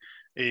joke,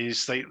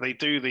 is they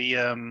do the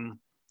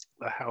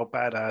how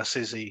badass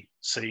is he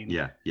scene.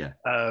 Yeah.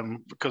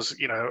 Because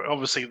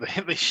obviously they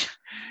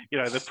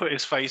put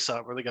his face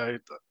up where they go,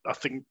 I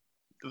think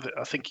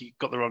he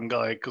got the wrong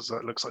guy because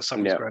that looks like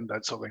someone's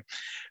granddad something.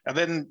 And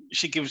then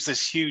she gives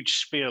this huge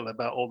spiel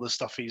about all the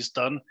stuff he's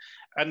done,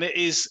 and it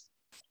is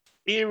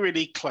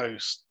eerily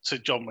close to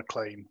John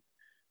McClane.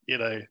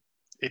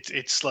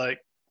 It's like,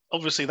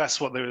 obviously that's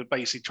what they were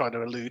basically trying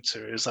to allude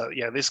to, is that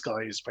this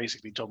guy is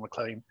basically John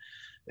McClane.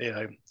 He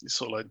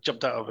sort of like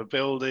jumped out of a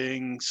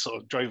building,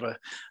 sort of drove a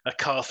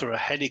car through a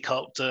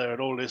helicopter and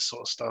all this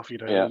sort of stuff,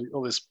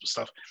 all this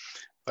stuff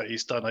that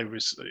he's done over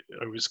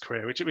his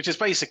career, which is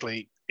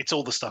basically, it's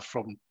all the stuff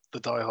from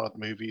the Die Hard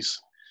movies.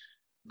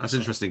 That's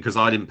interesting because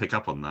I didn't pick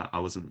up on that. I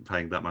wasn't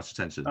paying that much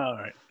attention. All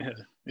right. Yeah.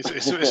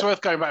 It's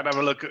worth going back and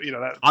have a look at,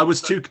 that. I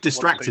was too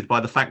distracted by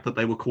the fact that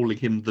they were calling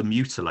him the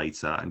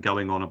Mutilator and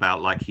going on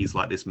about like he's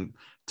like this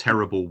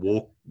terrible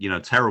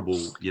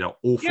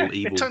awful,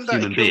 evil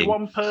human being.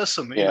 One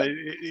person,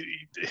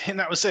 and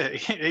that was it.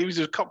 He was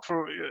a cop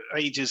for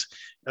ages,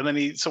 and then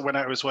he sort of went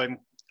out of his way and,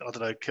 I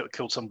don't know,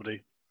 killed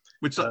somebody.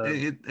 Which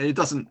it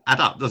doesn't add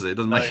up, does it?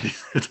 It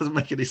doesn't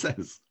make any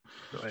sense.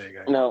 There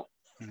you go. No.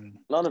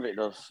 None of it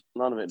does.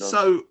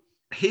 So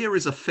here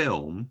is a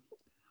film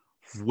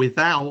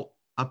without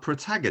a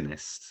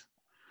protagonist.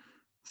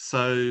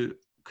 So,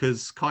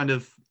 because kind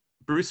of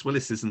Bruce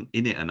Willis isn't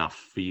in it enough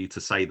for you to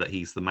say that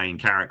he's the main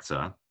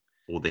character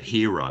or the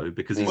hero,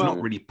 because he's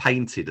not really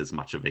painted as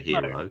much of a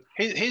hero. No.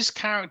 His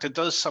character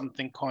does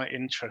something quite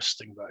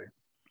interesting though.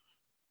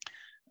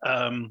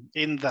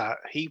 In that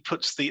he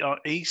puts the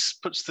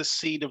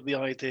seed of the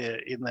idea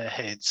in their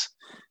heads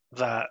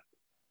that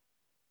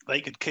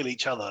they could kill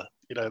each other.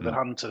 The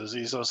hunters.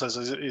 He sort of says,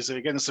 "Is it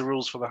against the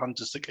rules for the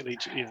hunters to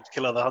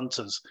kill other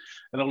hunters?"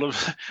 And all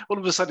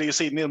of a sudden, you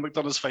see Neil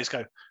McDonough's face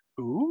go,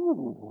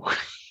 "Ooh,"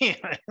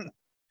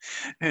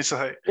 It's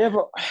like, yeah,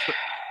 but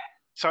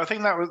so I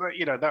think that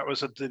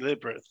was a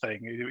deliberate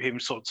thing. Him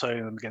sort of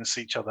turning them against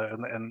each other,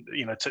 and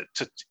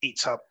to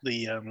eat up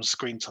the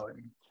screen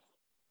time.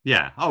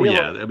 Yeah. Oh,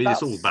 yeah. I mean,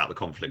 it's all about the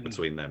conflict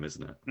between them,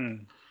 isn't it?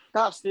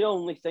 That's the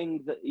only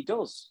thing that he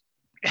does.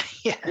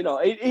 Yeah.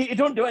 He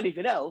don't do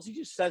anything else. He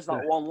just says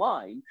that one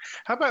line.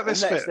 How about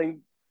this next bit?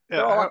 thing, they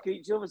all like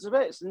each other to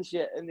bits and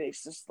shit, and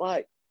it's just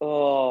like,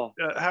 oh.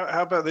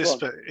 How about this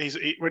bit?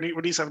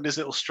 When he's having this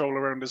little stroll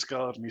around his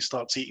garden, he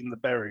starts eating the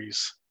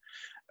berries.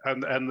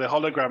 And the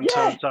hologram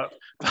turns up.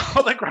 The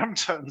hologram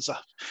turns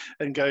up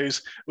and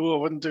goes, "Oh, I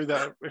wouldn't do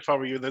that if I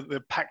were you.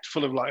 They're packed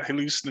full of like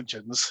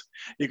hallucinogens.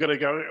 You've got to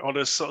go on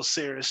a sort of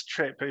serious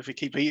trip if you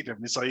keep eating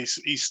them." So he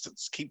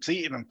keeps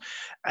eating them,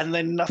 and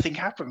then nothing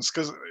happens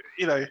because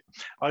either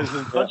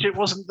the budget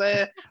wasn't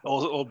there,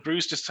 or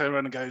Bruce just turned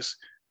around and goes,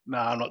 "No,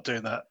 I'm not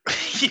doing that."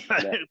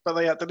 But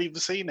they had to leave the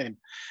scene in.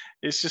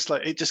 It's just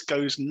like it just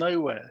goes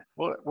nowhere.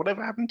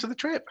 Whatever happened to the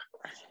trip?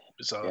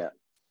 Bizarre. Yeah.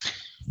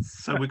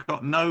 So we've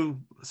got Neil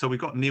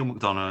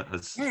McDonough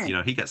as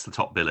he gets the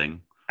top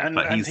billing,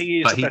 and he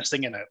is the best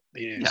thing in it.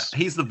 He is. Yeah,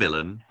 he's the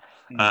villain.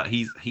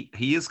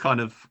 He is kind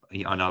of.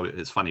 I know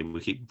it's funny we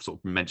keep sort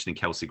of mentioning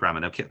Kelsey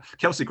Grammer. Now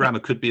Kelsey Grammer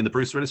could be in the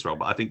Bruce Willis role,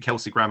 but I think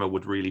Kelsey Grammer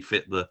would really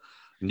fit the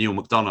Neil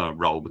McDonough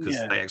role because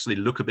they actually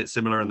look a bit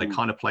similar and they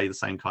kind of play the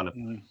same kind of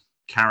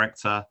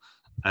character.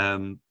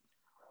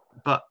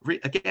 But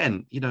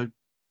again,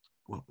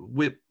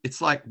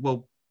 it's like,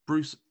 well,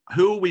 Bruce,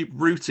 who are we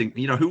rooting?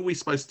 Who are we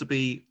supposed to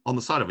be on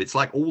the side of? It's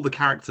like all the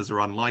characters are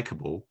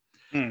unlikable.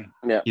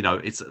 Yeah.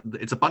 It's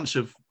a bunch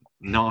of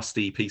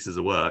nasty pieces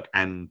of work,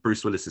 and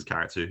Bruce Willis's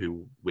character,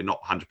 who we're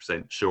not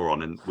 100% sure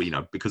on, and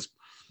because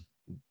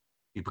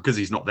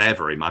he's not there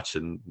very much,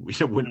 and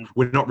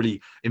we're not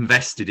really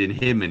invested in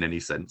him in any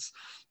sense.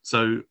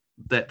 So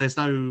there's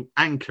no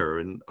anchor,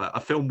 and a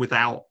film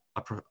without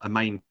a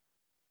main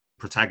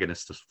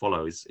protagonist to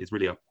follow is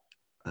really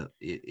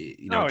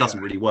it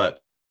doesn't really work.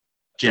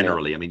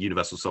 Generally, I mean,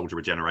 Universal Soldier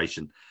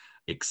Regeneration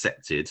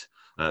accepted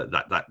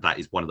that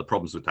is one of the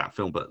problems with that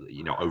film, but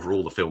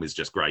overall the film is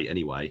just great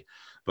anyway.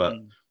 But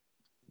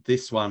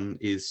this one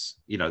is,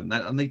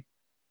 and they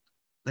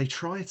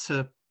try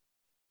to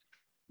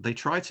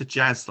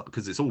jazz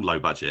because it's all low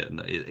budget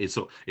and it's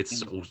all it's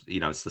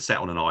the set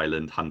on an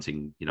island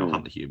hunting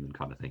hunt the human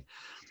kind of thing,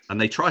 and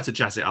they try to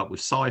jazz it up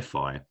with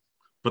sci-fi,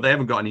 but they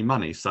haven't got any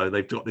money, so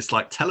they've got this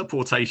like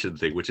teleportation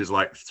thing, which is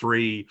like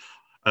 3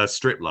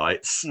 strip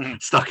lights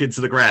stuck into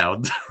the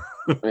ground,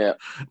 and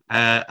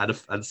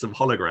some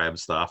hologram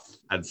stuff,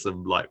 and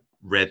some like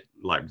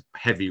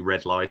heavy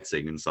red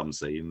lighting in some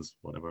scenes,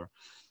 whatever.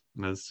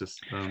 And it's just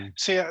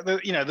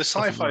the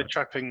sci-fi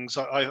trappings.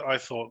 I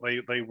thought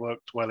they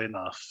worked well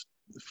enough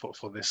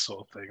for this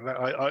sort of thing.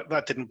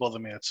 That didn't bother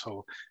me at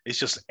all. It's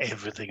just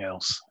everything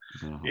else.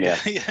 Yeah.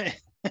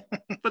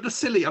 But the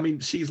silly, I mean,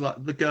 she's like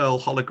the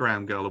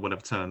hologram girl or whatever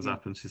turns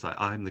up, and she's like,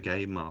 "I'm the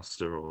game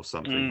master" or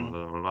something.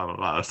 Blah, blah, blah,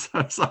 blah.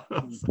 So,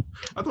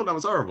 I thought that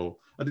was horrible.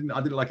 I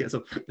didn't like it.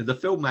 So the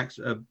film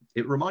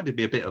it reminded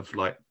me a bit of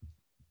like,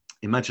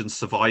 imagine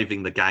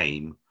Surviving the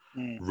Game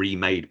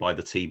remade by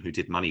the team who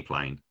did Money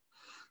Plane.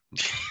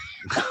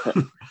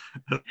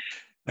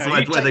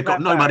 Where they've got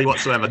no money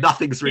whatsoever,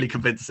 nothing's really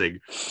convincing,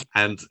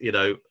 and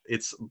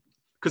it's.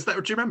 Because do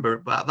you remember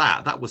about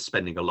that? That was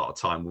spending a lot of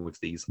time with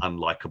these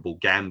unlikable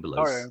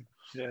gamblers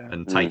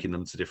and taking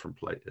them to different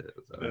places.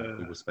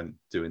 We were spent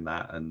doing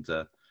that and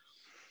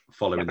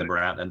following them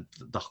around, and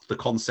the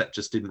concept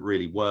just didn't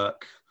really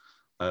work.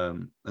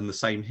 And the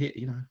same here,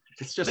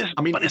 it's just.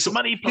 I mean, it's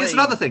money. Here's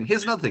another thing.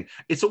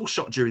 It's all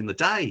shot during the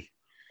day.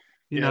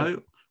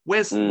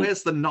 Where's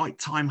the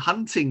nighttime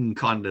hunting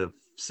kind of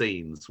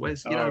scenes?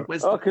 Where's the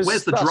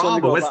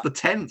drama? Where's the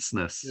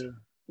tenseness? Yeah.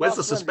 Where's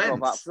the suspense? Go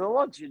back to the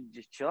lodge and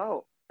just chill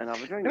out and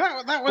have a drink.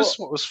 That was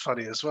what was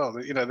funny as well.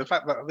 The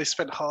fact that they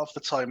spent half the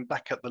time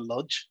back at the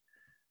lodge.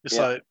 It's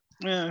like,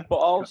 yeah. But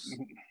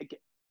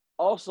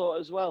also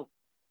as well,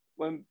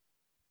 when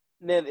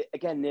near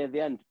the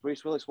end,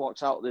 Bruce Willis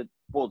walks out of the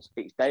woods.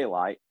 It's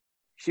daylight.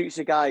 Shoots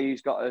a guy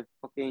who's got a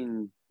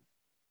fucking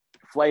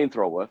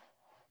flamethrower.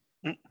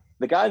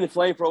 The guy in the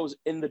flamethrower's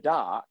in the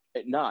dark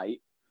at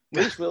night.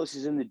 Bruce Willis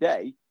is in the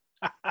day.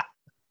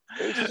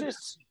 It's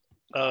just.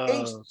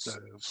 That's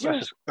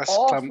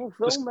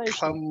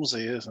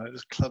clumsy, isn't it?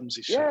 It's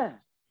clumsy shit. Yeah.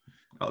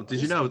 Oh,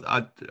 did you know?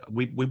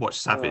 We watched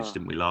Savage,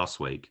 didn't we, last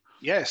week?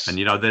 Yes. And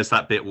there's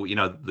that bit where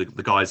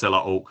the guys are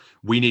like, "Oh,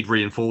 we need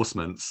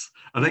reinforcements,"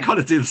 and they kind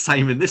of do the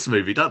same in this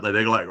movie, don't they?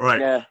 They're like,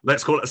 "Right,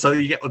 let's call it." So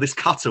you get this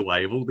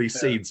cutaway of all these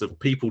scenes of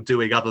people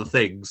doing other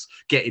things,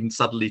 getting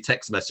suddenly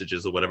text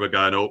messages or whatever,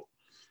 going, "Oh,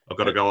 I've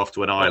got to go off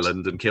to an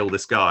island and kill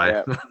this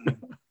guy,"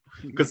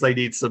 because they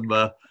need some.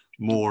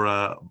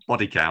 More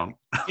body count.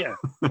 Yeah.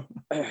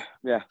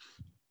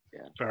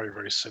 Very,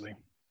 very silly.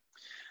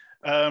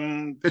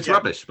 It's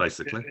rubbish,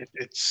 basically.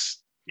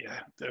 It's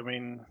I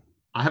mean,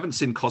 I haven't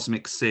seen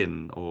Cosmic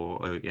Sin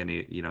or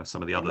any,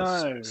 some of the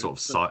others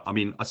sort of. I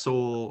mean, I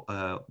saw,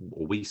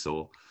 or we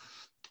saw.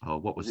 Oh,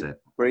 what was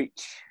it?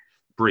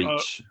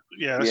 Breach.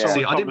 Yeah.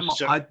 See, I didn't.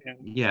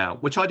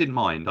 Which I didn't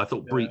mind. I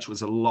thought Breach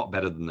was a lot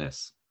better than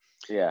this.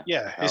 Yeah.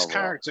 Yeah, his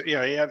character.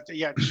 Yeah,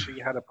 he actually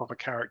had a proper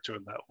character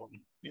in that one.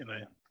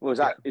 Well,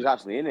 he's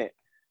actually in it.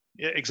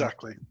 Yeah,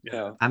 exactly.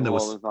 Yeah, and there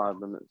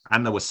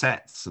were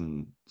sets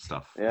and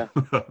stuff. Yeah,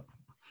 it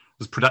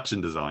was production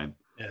design.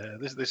 Yeah,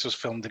 this was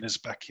filmed in his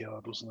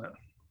backyard, wasn't it?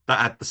 That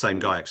had the same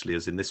guy actually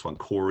as in this one,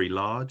 Corey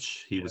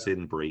Large. He was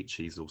in Breach.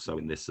 He's also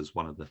in this as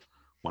one of the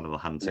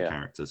Hunter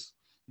characters.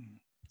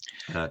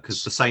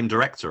 Because the same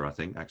director, I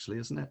think, actually,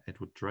 isn't it?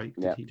 Edward Drake.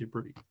 Did he do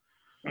Breach?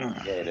 Yeah,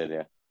 he did.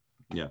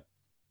 Yeah.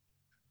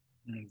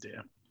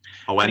 Yeah.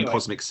 Oh, and anyway,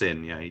 Cosmic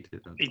Sin, he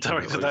did. He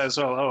directed that as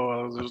well. Oh,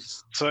 I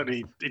was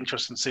certainly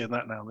interested in seeing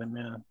that now.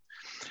 Then,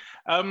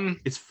 yeah.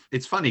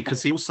 It's funny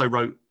because he also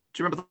wrote.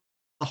 Do you remember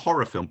the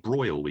horror film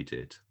Broil we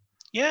did?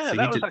 Yeah,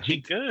 that was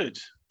actually good.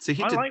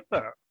 I like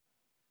that.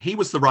 He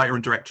was the writer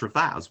and director of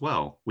that as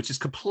well, which is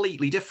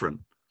completely different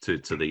to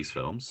these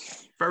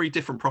films. Very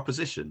different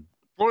proposition.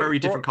 Very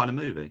different kind of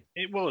movie.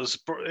 It was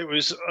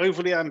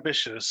overly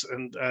ambitious,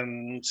 and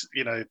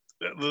the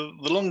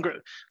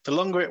longer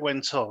it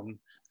went on,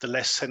 the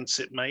less sense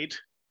it made.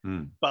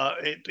 But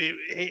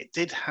it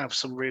did have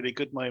some really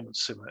good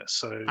moments in it.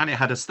 So, and it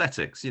had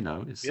aesthetics,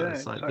 it's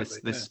like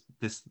exactly,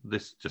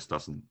 this just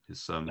doesn't.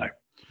 It's no.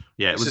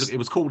 Yeah, it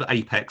was called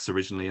Apex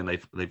originally, and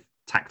they've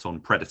tacked on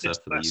Predator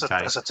for the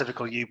UK. That's a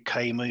typical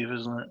UK move,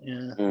 isn't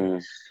it?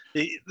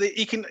 Yeah.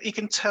 You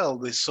can tell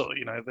this sort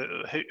of,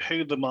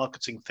 who the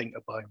marketing think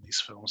are buying these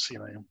films.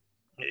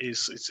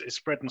 It's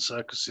bread and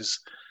circuses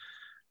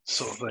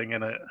sort of thing,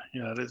 in it.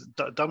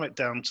 Dumb it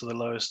down to the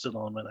lowest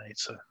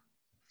denominator.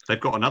 They've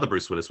got another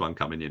Bruce Willis one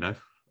coming,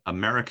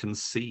 American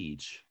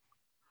Siege.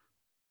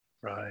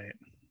 Right.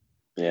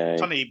 Yeah.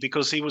 Funny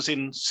because he was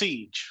in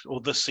Siege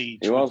or The Siege.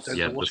 He was.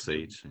 The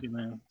Siege.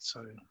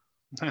 So.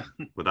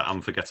 With that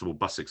unforgettable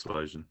bus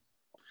explosion.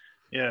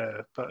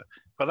 Yeah, but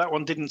that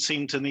one didn't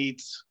seem to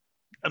need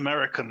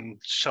American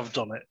shoved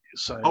on it.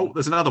 So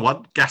there's another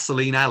one,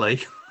 Gasoline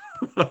Alley.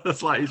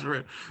 That's like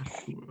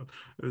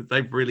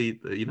they've really,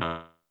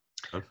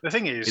 The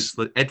thing is, it's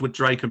the Edward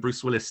Drake and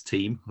Bruce Willis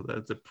team.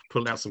 They're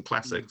pulling out some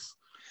classics.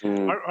 I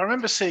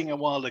remember seeing a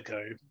while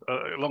ago,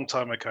 a long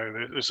time ago,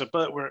 there was a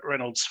Burt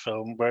Reynolds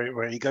film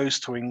where he goes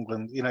to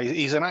England.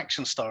 He's an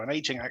action star, an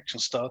aging action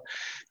star,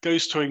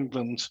 goes to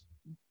England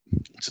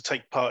to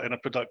take part in a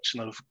production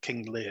of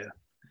King Lear.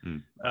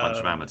 Bunch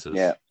of amateurs.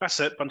 Yeah, that's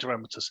it, bunch of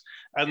amateurs.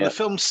 And the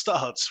film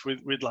starts with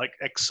like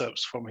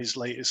excerpts from his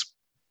latest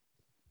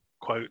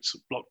quotes,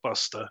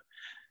 blockbuster,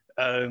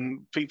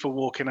 and people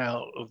walking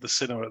out of the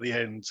cinema at the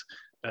end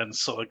and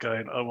sort of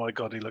going, "Oh my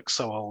God, he looks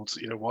so old.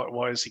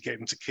 Why is he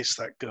getting to kiss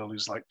that girl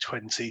who's like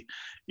 20?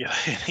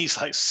 He's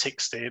like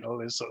 60 and all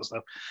this sort of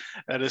stuff."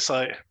 And it's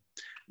like,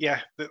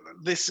 yeah,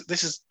 this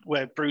is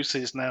where Bruce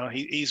is now.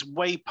 He's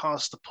way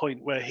past the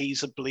point where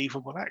he's a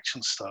believable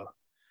action star.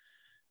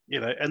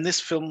 And this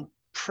film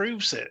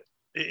proves it.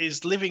 It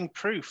is living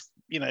proof.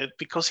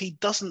 Because he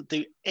doesn't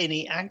do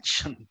any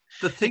action.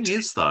 The thing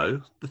is,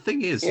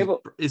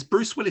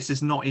 Bruce Willis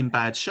is not in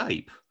bad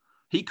shape.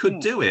 He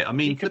could do it. I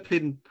mean,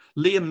 flipping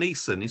Liam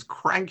Neeson is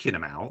cranking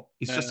him out.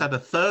 He's just had a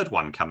third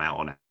one come out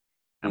on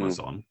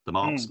Amazon, The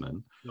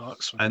Marksman.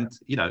 And,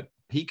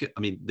 he could, I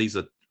mean, these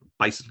are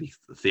basically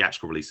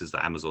theatrical releases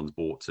that Amazon's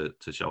bought to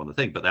show on the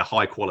thing, but they're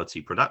high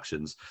quality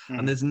productions.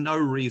 And there's no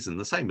reason,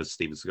 the same as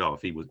Steven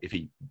Seagal,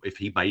 if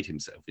he made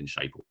himself in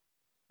shape,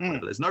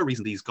 but there's no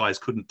reason these guys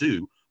couldn't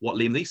do what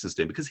Liam Neeson's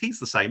doing because he's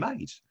the same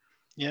age.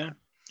 Yeah.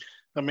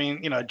 I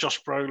mean,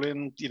 Josh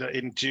Brolin,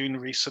 in June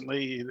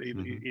recently,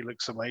 he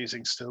looks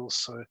amazing still.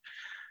 So,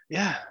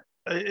 yeah,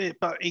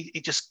 but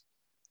he just,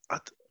 I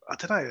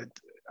don't know,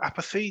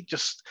 apathy.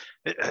 Just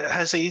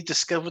has he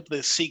discovered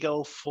the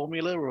Seagull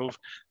formula of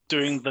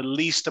doing the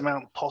least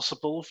amount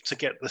possible to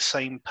get the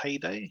same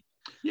payday?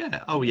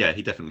 Yeah. Oh, yeah.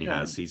 He definitely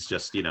has. He's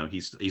just,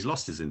 he's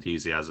lost his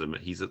enthusiasm.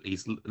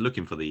 He's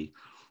looking for the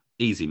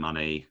easy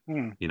money.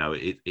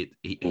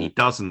 He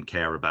doesn't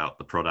care about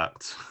the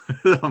product.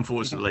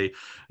 Unfortunately,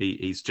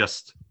 he's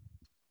just,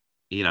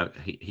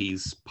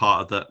 he's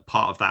part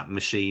of that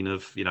machine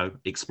of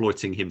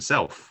exploiting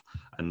himself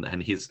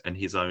and his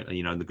own,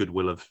 and the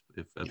goodwill of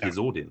his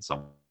audience.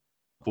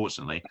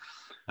 Unfortunately,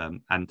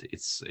 and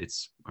it's.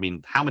 I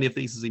mean, how many of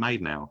these has he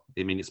made now?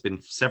 I mean, it's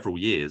been several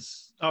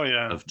years. Oh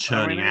yeah, of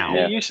churning out.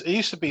 It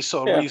used to be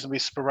sort of reasonably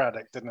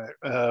sporadic, didn't it?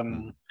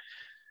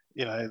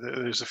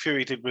 There's a few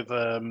he did with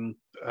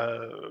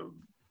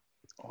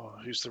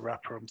who's the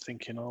rapper I'm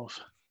thinking of?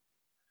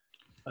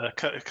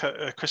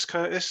 Chris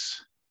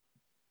Curtis.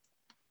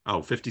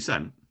 Oh, 50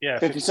 Cent. Yeah,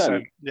 50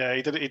 Cent. Yeah,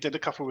 he did a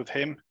couple with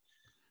him.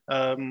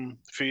 A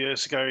few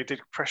years ago, he did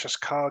Precious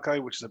Cargo,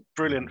 which is a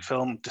brilliant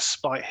film,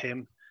 despite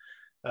him.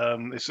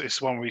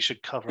 It's one we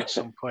should cover at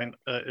some point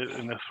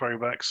in the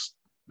throwbacks.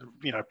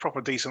 Proper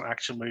decent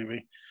action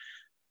movie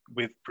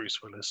with Bruce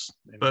Willis.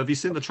 But have you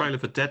seen the trailer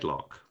for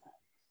Deadlock?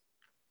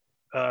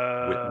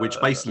 which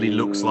basically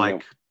looks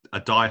like a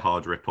Die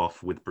Hard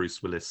ripoff with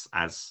Bruce Willis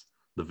as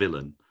the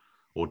villain,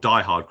 or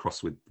Die Hard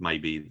crossed with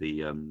maybe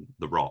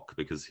the Rock,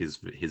 because his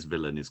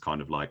villain is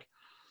kind of like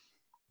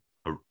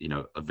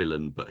a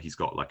villain, but he's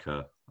got like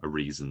a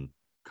reason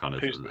kind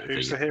of.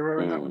 Who's the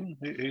hero in that one?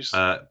 Who's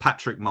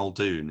Patrick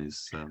Muldoon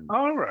is.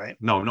 Oh, right.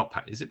 No, not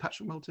Pat. Is it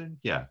Patrick Muldoon?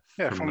 Yeah,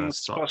 from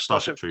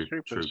Starship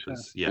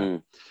Troopers. Yeah.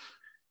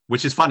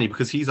 Which is funny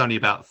because he's only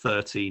about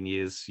 13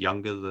 years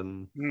younger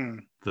than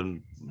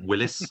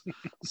Willis.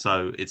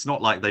 So it's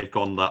not like they've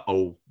gone that,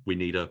 we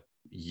need a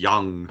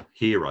young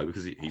hero,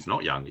 because he's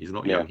not young. He's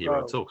not a young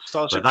hero at all.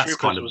 Starship Troopers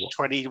kind of was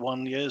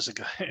 21 years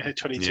ago,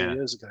 22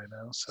 years ago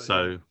now.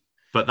 So,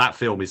 but that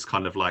film is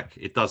kind of like,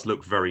 it does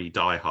look very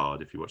Die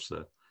Hard if you watch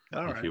the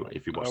if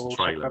you watch the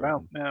trailer.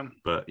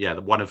 But yeah,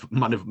 one of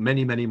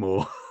many, many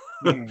more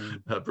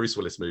Bruce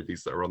Willis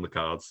movies that are on the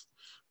cards.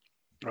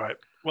 Right.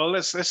 Well,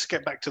 let's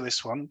get back to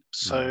this one.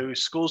 So,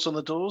 scores on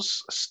the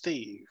doors,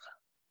 Steve.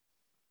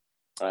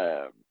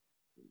 3.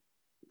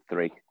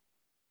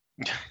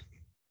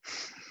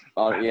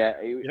 Oh yeah,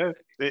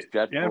 it's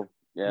dreadful.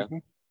 Yeah.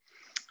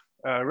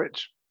 Mm-hmm.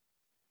 Rich.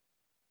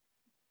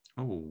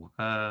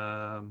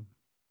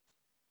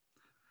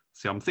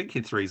 See, I'm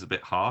thinking 3 is a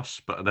bit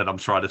harsh, but then I'm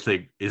trying to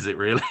think, is it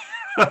really?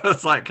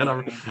 It's like,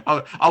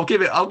 I'll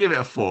give it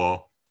a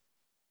 4.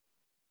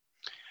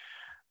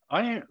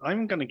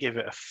 I'm going to give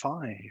it a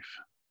 5.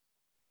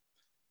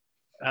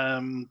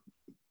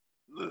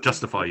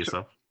 Justify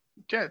yourself.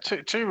 Yeah,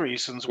 two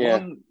reasons.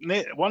 Yeah.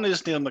 One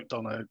is Neil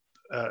McDonough.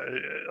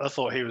 I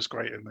thought he was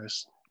great in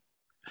this,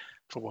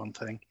 for one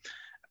thing.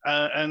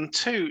 And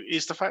 2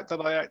 is the fact that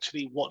I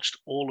actually watched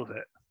all of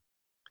it.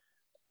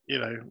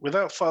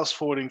 Without fast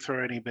forwarding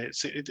through any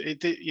bits. It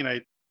did,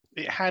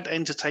 it had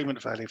entertainment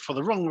value for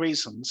the wrong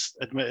reasons,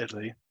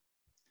 admittedly.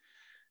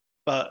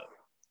 But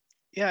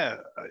yeah,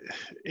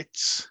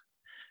 it's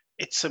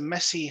a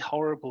messy,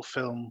 horrible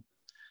film.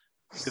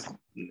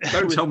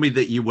 Don't tell me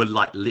that you were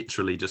like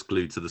literally just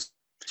glued to the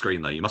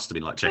screen though. You must have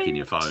been like checking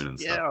your phone and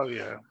stuff.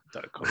 Yeah,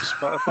 of course.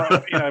 But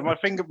my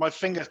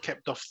finger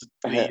kept off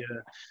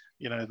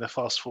the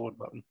fast forward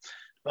button.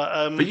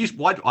 But you,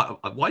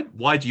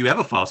 why do you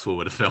ever fast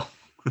forward a film?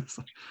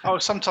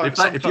 Sometimes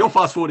if you're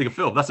fast forwarding a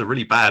film, that's a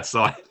really bad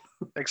sign.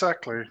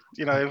 Exactly.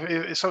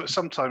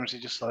 Sometimes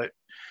you're just like,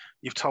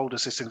 you've told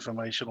us this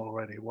information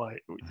already. Why?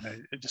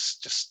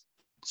 Just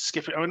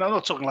skip it. I mean, I'm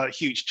not talking like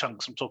huge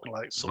chunks. I'm talking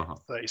like sort of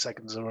 30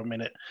 seconds or a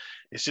minute.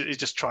 It's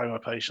just trying my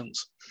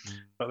patience.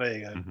 But there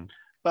you go. Mm-hmm.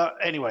 But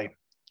anyway,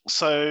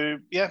 so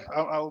yeah,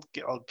 I'll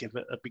give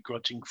it a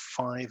begrudging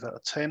 5 out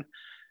of 10.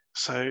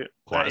 So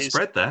quite a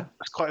spread there.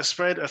 It's quite a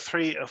spread. A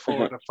 3, a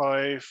 4, and a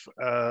 5.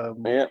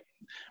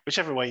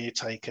 Whichever way you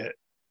take it,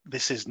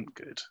 this isn't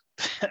good.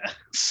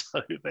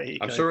 So there you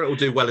go. I'm sure it will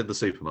do well in the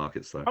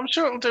supermarkets, though. I'm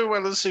sure it will do well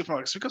in the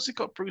supermarkets because it's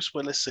got Bruce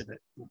Willis in it,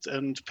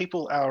 and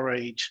people our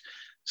age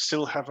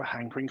still have a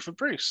hankering for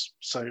Bruce.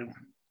 So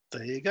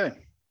there you go.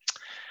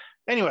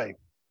 Anyway,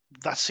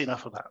 that's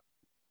enough of that.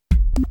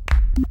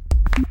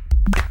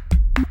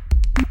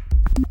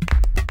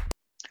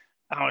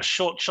 Our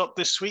short shot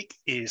this week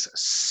is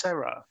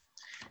CERA.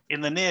 In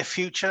the near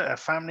future, a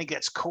family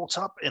gets caught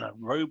up in a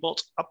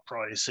robot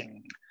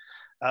uprising.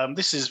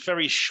 This is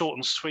very short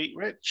and sweet,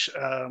 Rich.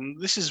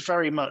 This is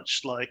very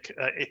much like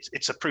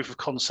it's a proof of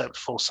concept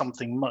for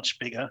something much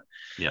bigger.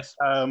 Yes.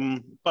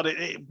 But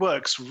it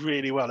works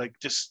really well. It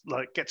just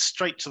like gets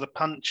straight to the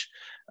punch.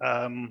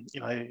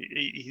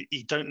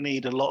 You don't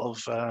need a lot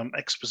of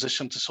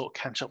exposition to sort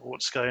of catch up with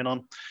what's going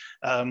on.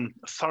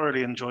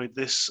 Thoroughly enjoyed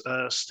this.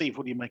 Steve,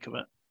 what do you make of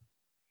it?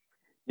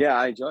 Yeah,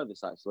 I enjoyed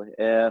this actually.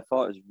 I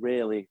thought it was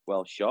really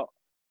well shot.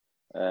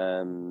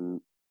 The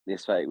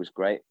aesthetic was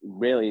great.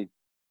 Really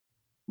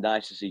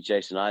nice to see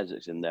Jason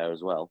Isaacs in there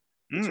as well,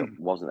 which I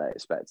wasn't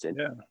expecting.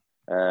 Yeah.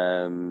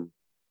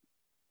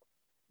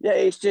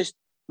 It's just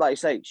like you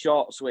say,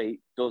 short,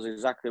 sweet, does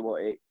exactly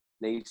what it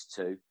needs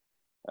to.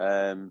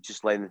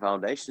 Just laying the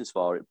foundations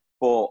for it,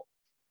 but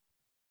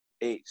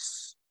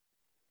it's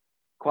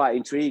quite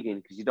intriguing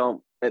because you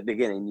don't at the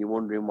beginning you're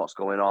wondering what's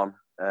going on,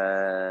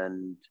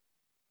 and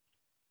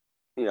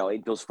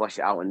it does flesh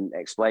it out and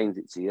explains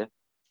it to you,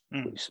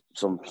 which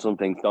some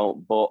things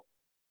don't. But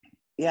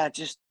yeah,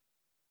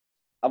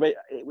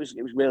 it was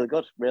really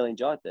good. Really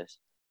enjoyed this,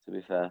 to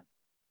be fair.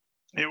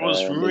 It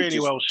was really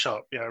well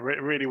shot. Yeah,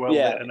 really well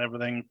lit and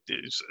everything.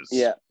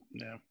 Yeah.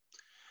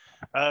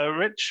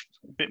 Rich,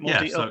 a bit more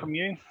detail from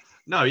you?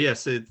 No,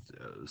 yes. I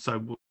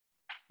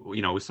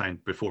was saying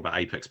before about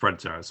Apex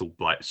Predator, it's all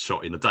like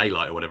shot in the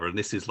daylight or whatever. And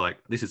this is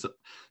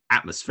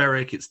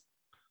atmospheric. It's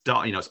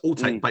dark, it's all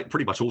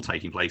pretty much all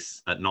taking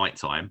place at night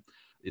time.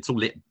 It's all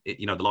lit.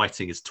 The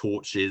lighting is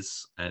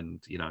torches and,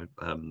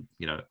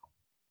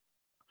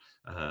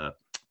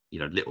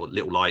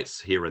 little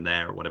lights here and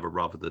there or whatever,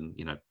 rather than,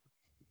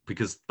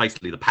 because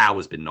basically the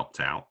power's been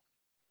knocked out.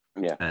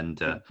 Yeah. And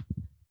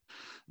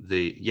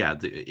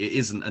it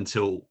isn't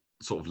until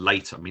sort of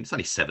later. I mean, it's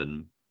only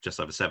just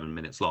over 7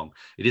 minutes long.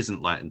 It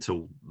isn't like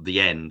until the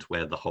end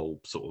where the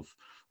whole sort of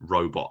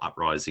robot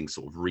uprising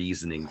sort of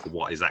reasoning for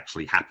what is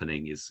actually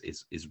happening is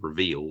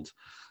revealed,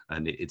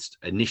 and it's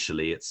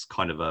initially it's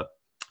kind of a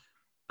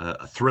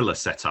thriller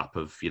setup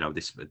of, you know,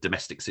 this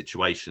domestic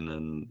situation,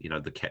 and, you know,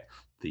 the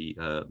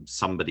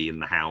somebody in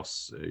the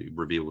house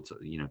revealed to,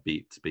 you know,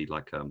 be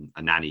like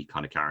a nanny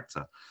kind of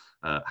character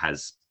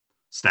has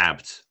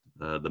stabbed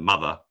the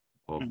mother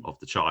of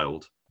the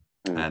child.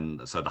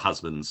 And so the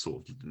husband's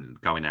sort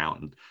of going out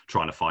and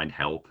trying to find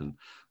help, and,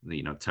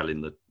 you know, telling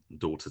the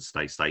daughter to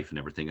stay safe and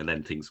everything. And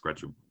then things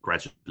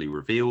gradually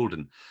revealed,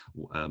 and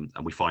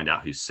we find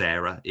out who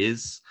CERA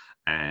is.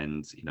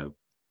 And, you know,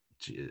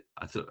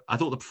 I thought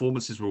the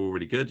performances were all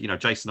really good. You know,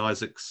 Jason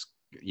Isaacs,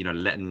 you know,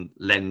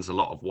 lends a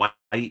lot of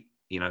weight,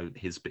 you know,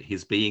 his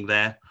being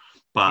there,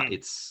 but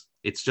it's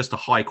just a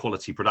high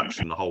quality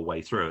production the whole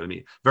way through. I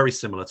mean, very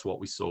similar to what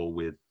we saw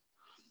with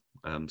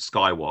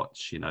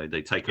Skywatch. You know,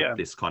 they take up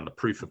this kind of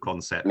proof of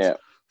concept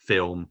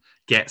film,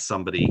 get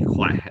somebody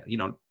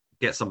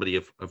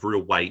of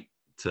real weight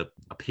to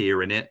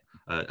appear in it,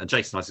 and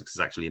Jason Isaacs is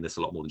actually in this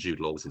a lot more than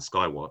Jude Law was in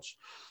Skywatch.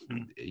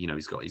 You know,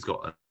 he's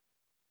got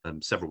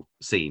several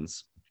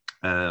scenes,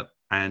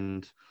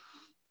 and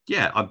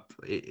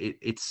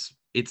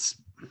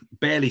it's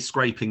barely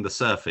scraping the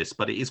surface,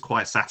 but it is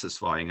quite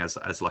satisfying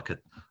as like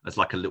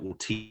a little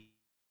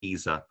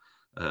teaser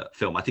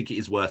film. I think it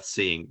is worth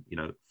seeing, you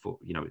know, for,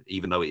 you know,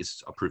 even though it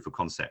is a proof of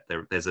concept,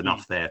 there's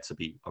enough there to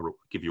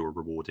give you a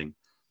rewarding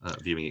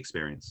viewing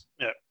experience.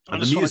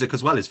 And the music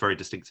as well is very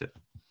distinctive.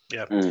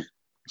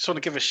 Just want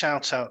to give a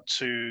shout out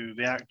to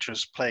the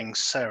actress playing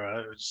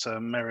CERA. It's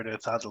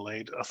Meredith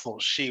Adelaide. I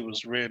thought she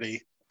was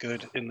really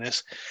good in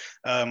this.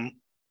 Very,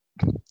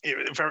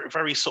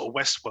 very sort of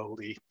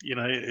Westworldy. You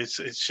know,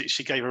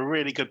 she gave a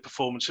really good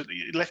performance. It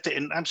left it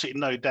in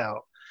absolutely no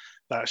doubt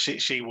that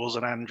she was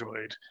an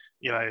android.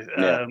 You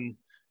know,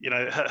 you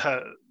know,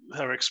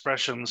 her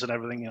expressions and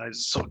everything. You know,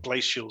 sort of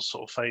glacial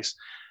sort of face.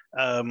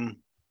 I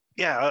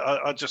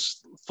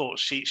just thought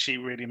she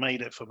really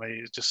made it for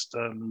me. It's just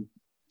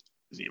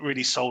it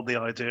really sold the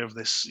idea of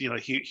this, you know,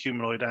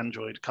 humanoid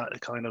android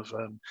kind of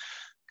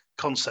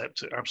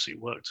concept. It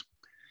absolutely worked.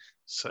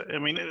 So, I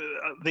mean,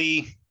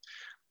 the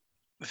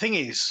thing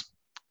is,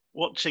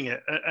 watching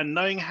it and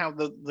knowing how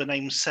the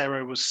name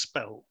Sarah was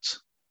spelt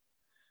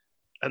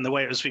and the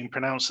way it was being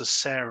pronounced as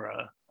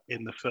Sarah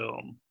in the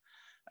film,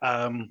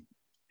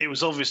 it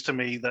was obvious to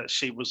me that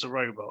she was a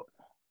robot.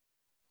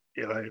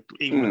 You know,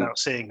 even without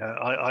seeing her,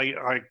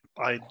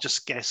 I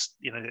just guessed,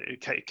 you know,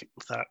 okay,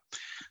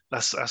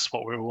 that's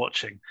what we were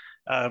watching.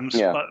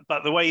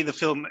 But the way the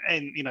film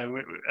ends, you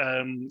know,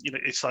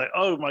 it's like,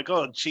 oh my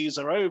God, she's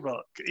a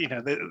robot. You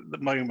know, the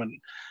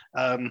moment,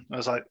 I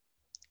was like,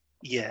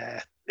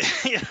 yeah.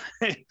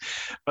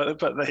 but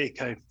there you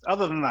go.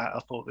 Other than that, I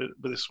thought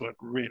this worked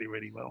really,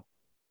 really well.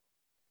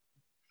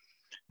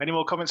 Any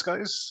more comments,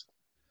 guys?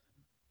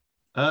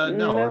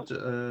 No,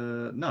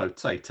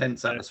 say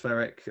tense,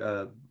 atmospheric.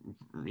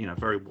 You know,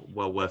 very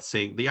well worth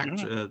seeing. The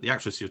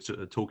actress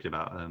you're talking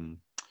about,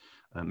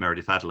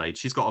 Meredith Adelaide,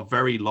 she's got a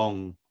very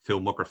long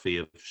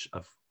filmography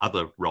of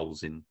other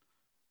roles in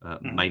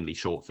mainly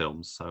short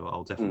films. So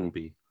I'll definitely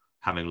be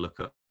having a look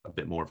at a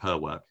bit more of her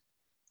work.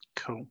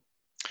 Cool.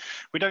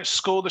 We don't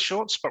score the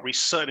shorts, but we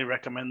certainly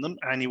recommend them,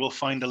 and you will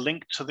find a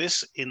link to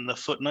this in the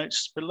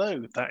footnotes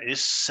below. That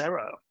is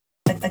CERA.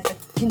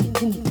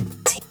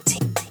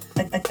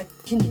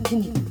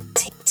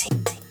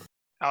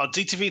 Our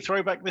DTV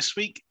throwback this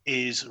week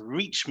is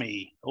Reach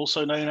Me,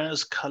 also known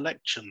as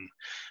Collection.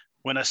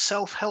 When a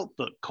self-help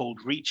book called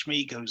Reach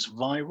Me goes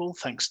viral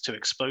thanks to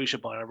exposure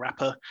by a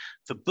rapper,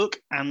 the book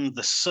and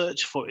the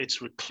search for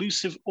its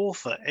reclusive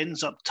author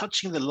ends up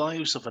touching the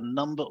lives of a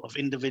number of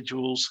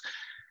individuals,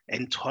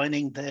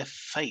 entwining their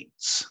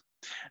fates.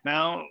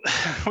 Now,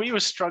 we were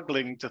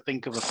struggling to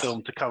think of a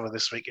film to cover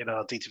this week in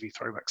our DTV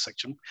throwback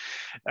section.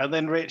 And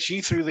then, Rich,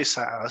 you threw this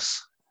at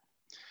us.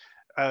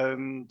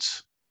 And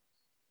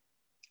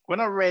when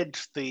I read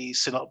the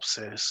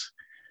synopsis,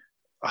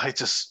 I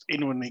just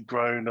inwardly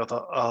groaned. I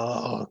thought,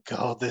 oh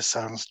God, this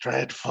sounds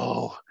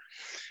dreadful.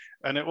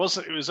 And it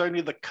was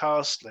only the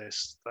cast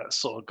list that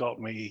sort of got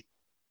me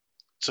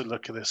to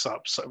look at this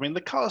up. So, I mean,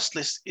 the cast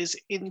list is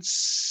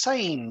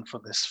insane for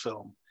this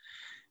film.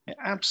 It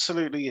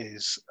absolutely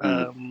is.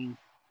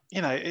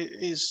 You know, it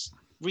is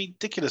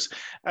ridiculous.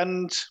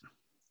 And,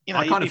 you know,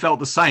 I kind of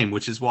felt the same,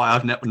 which is why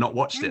I've not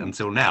watched it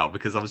until now,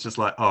 because I was just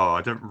like, oh,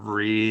 I don't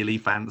really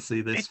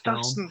fancy this film.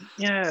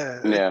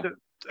 Doesn't,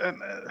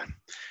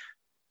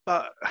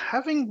 but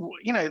having,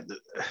 you know,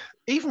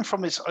 even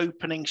from its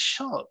opening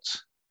shot,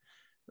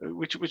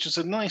 which is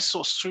a nice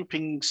sort of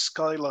swooping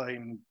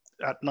skyline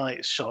at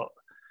night shot,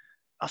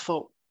 I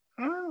thought,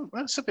 oh,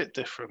 that's a bit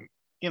different,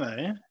 you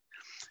know.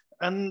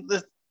 And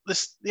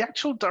the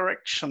actual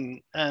direction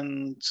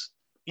and,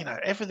 you know,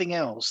 everything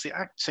else, the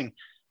acting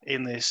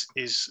in this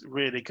is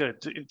really good.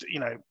 You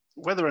know,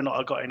 whether or not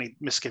I got any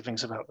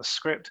misgivings about the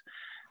script,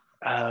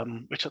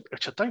 which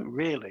I don't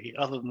really,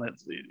 other than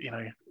that, you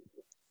know,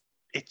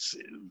 it's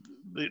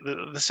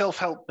the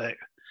self-help bit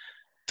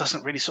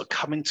doesn't really sort of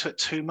come into it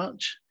too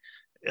much.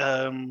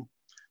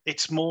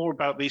 it's more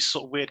about these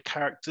sort of weird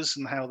characters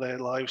and how their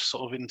lives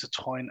sort of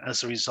intertwine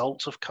as a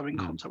result of coming in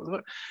contact with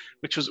it,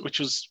 which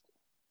was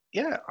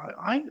yeah,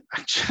 I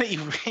actually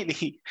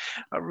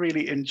I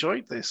really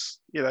enjoyed this,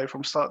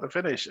 from start to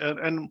finish,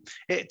 and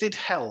it did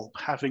help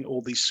having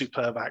all these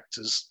superb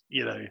actors,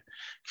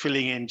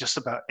 filling in just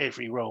about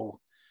every role.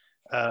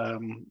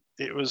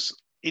 It was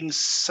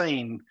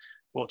insane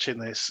watching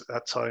this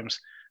at times,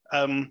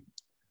 and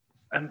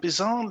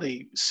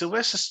bizarrely,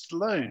 Sylvester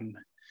Stallone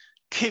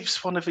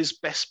gives one of his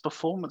best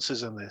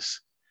performances in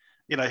this.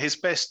 His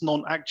best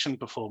non-action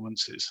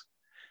performances.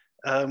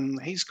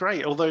 He's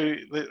great, although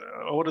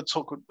I want to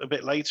talk a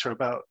bit later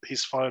about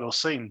his final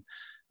scene.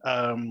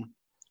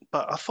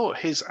 But I thought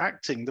his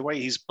acting, the way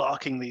he's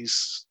barking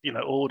these,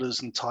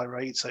 orders and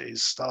tirades at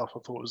his staff, I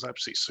thought was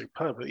absolutely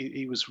superb.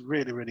 He was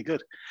really, really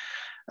good.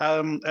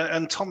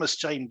 And Thomas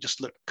Jane just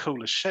looked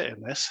cool as shit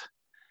in this.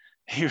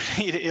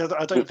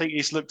 I don't think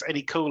he's looked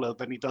any cooler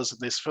than he does in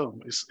this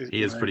film.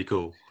 He is pretty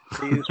cool.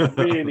 He is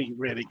really,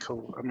 really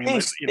cool. I mean,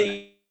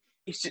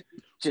 he's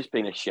just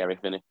being a sheriff,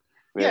 isn't he?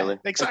 Really?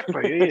 Yeah,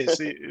 exactly. He is.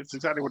 It's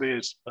exactly what he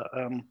is. But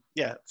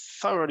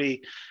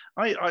thoroughly.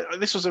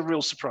 This was a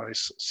real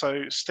surprise.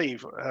 So,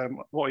 Steve,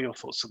 what are your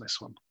thoughts on this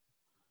one?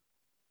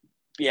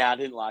 Yeah, I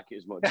didn't like it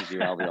as much as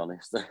you. I'll be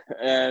honest.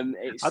 I'm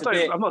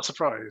not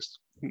surprised.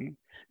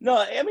 No,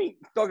 I mean,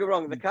 don't get me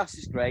wrong. The cast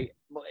is great,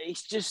 but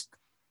it's just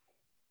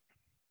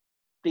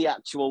the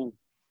actual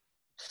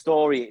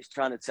story it's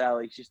trying to tell.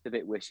 It's just a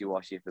bit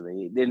wishy-washy for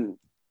me. It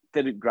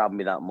didn't grab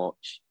me that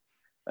much.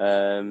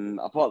 I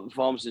thought the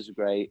performances were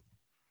great.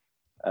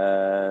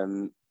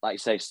 Like you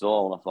say,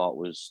 Stallone, I thought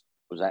was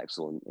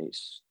excellent.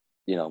 It's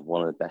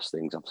one of the best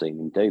things I've seen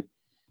him do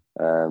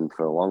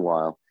for a long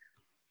while.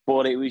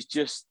 But it was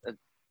just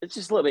it's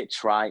just a little bit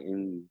trite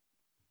and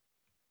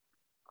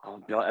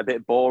a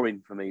bit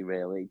boring for me.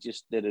 Really, it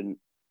just didn't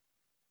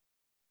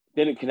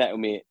connect with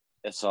me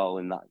at all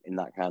in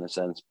that kind of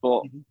sense.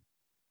 But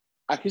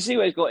I can see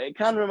where it's going. It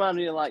kind of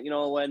reminded me of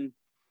when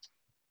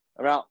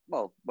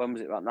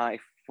was it, about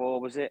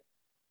 94, was it?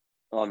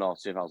 Oh no,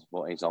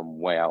 2014, so I'm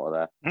way out of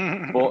there.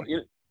 But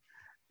it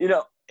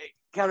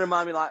kind of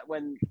reminded me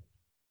when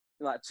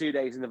 2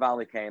 Days in the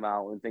Valley came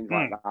out and things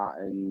like that,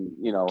 and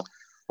we've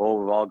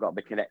all got to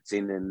be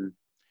connecting and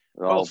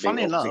we're all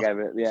funny enough,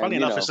 together.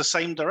 It's the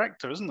same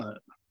director, isn't it?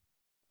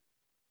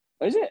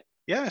 Is it?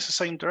 Yeah, it's the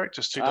same director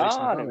as 2 Days in the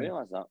Valley. I didn't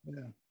realise that.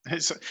 Yeah,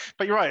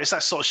 but you're right. It's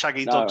that sort of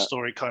Shaggy Dog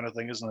story kind of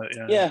thing, isn't it?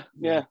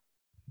 Yeah.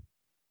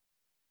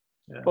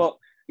 But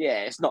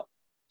it's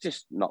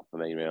just not for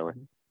me, really.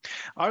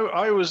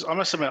 I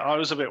must admit, I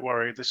was a bit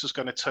worried this was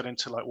going to turn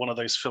into like one of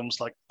those films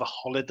like The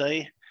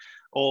Holiday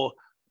or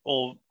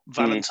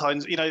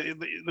Valentine's. There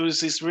was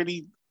this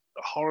really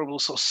horrible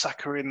sort of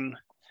saccharine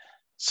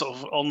sort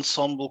of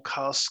ensemble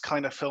cast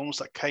kind of films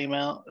that came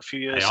out a few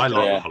years ago. I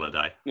like The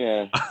Holiday.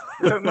 Yeah.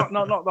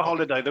 not The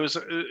Holiday. It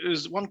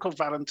was one called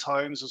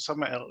Valentine's or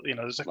something else.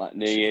 There's like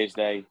New Year's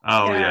Day.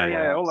 Oh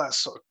yeah. All that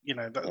sort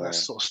of, that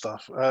sort of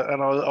stuff.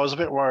 And I was a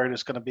bit worried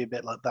it's going to be a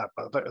bit like that,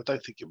 but I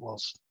don't think it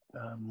was.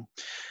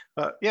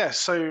 But yeah,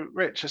 so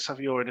Rich, let's have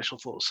your initial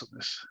thoughts on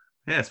this.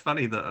 Yeah, it's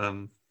funny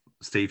that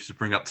Steve should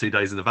bring up 2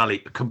 Days in the Valley,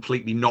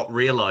 completely not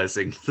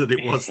realizing that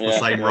it was the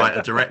same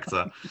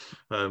writer-director.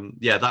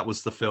 That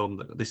was the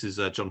film. This is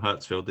John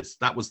Hertzfeld.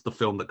 That was the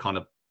film that kind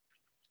of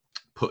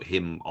put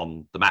him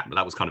on the map.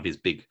 That was kind of his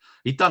big.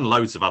 He'd done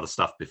loads of other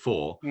stuff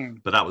before,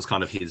 but that was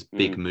kind of his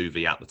big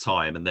movie at the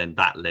time. And then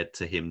that led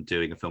to him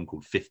doing a film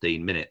called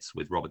 15 Minutes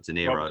with Robert De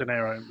Niro,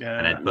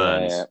 and Ed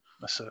Burns,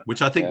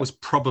 which I think was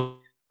probably.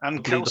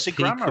 And Kelsey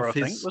Grammer, I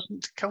think,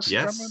 wasn't Kelsey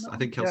Grammer? Yes, I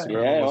think Kelsey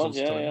Grammer was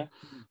also.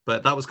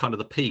 But that was kind of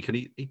the peak, and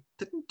he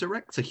didn't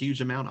direct a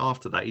huge amount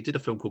after that. He did a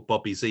film called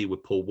Bobby Z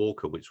with Paul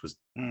Walker, which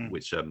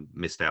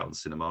missed out on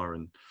cinema,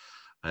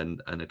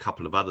 and a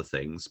couple of other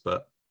things.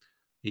 But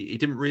he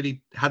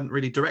hadn't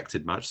really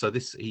directed much. So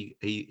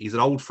he's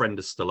an old friend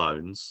of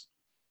Stallone's,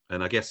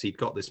 and I guess he'd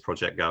got this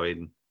project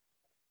going,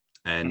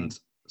 and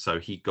so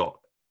he got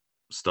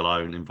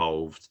Stallone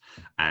involved,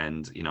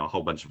 and a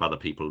whole bunch of other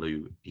people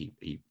who he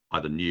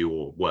either knew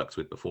or worked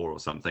with before or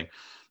something.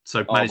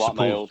 So managed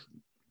to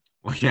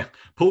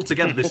pull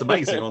together this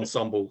amazing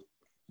ensemble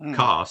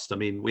cast. I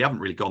mean, we haven't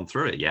really gone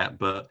through it yet,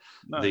 but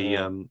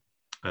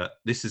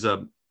this is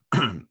a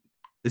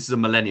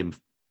Millennium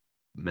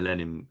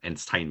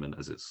Entertainment,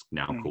 as it's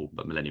now called,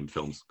 but Millennium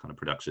Films kind of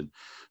production.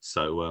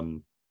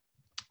 So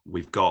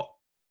we've got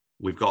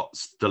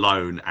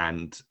Stallone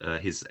and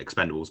his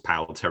Expendables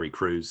pal Terry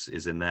Crews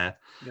is in there.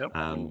 Yep.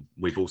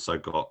 We've also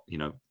got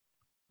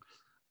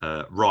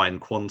Ryan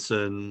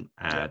Quanten,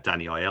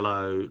 Danny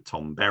Aiello,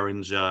 Tom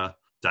Berenger,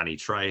 Danny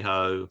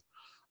Trejo,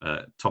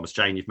 Thomas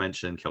Jane you've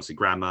mentioned, Kelsey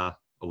Grammer,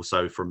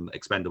 also from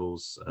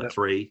Expendables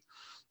 3,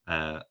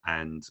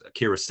 and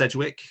Kira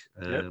Sedgwick.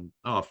 The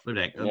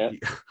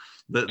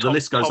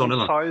list goes on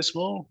and on.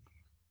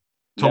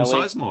 Tom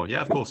Sizemore,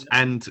 yeah, of course.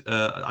 And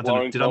I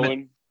don't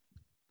know.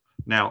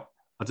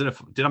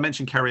 Did I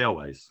mention Carrie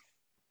Elways?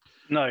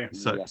 No.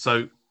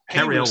 So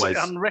Carrie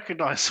Elways,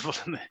 unrecognisable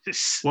in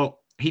this.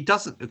 Well, he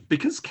doesn't,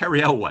 because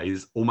Kerry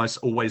Elway's almost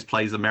always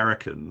plays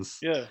Americans.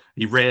 Yeah.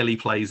 He rarely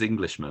plays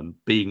Englishmen,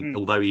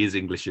 although he is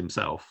English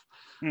himself.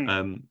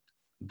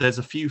 There's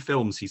a few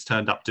films he's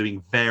turned up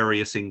doing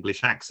various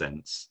English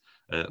accents.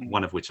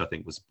 One of which I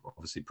think was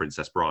obviously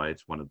Princess Bride,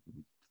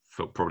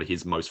 probably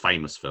his most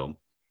famous film.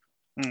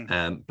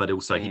 But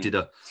also he did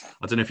I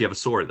don't know if you ever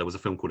saw it. There was a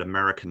film called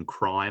American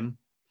Crime.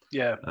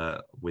 Yeah.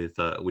 With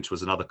which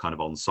was another kind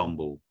of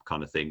ensemble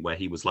kind of thing where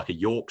he was like a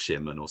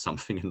Yorkshireman or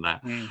something in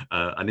that.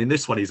 And in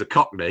this one, he's a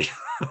Cockney.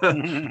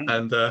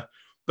 And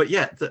but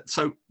yeah,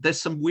 so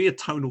there's some weird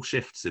tonal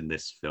shifts in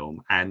this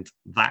film, and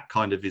that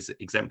kind of is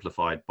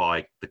exemplified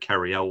by the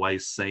Kerry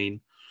Elway's scene.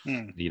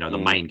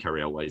 The main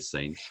Kerry Elway's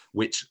scene,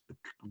 which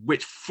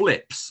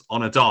flips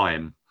on a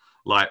dime,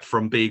 like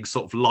from being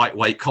sort of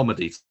lightweight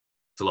comedy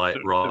to like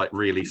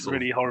really sort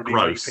really of horribly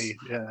gross,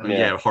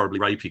 rapey. Horribly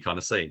rapey kind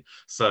of scene.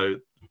 So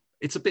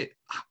it's a bit.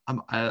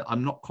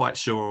 I'm not quite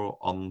sure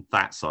on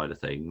that side of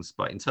things,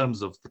 but in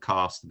terms of the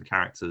cast and the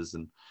characters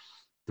and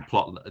the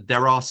plot,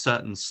 there are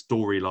certain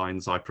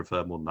storylines I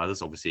prefer more than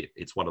others. Obviously,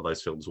 it's one of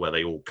those films where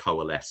they all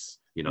coalesce.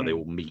 They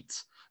all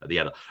meet at the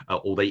end,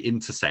 or they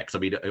intersect. I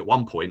mean, at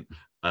one point,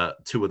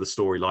 two of the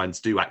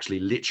storylines do actually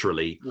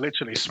literally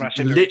smash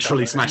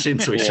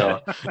into each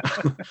other.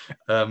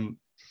 I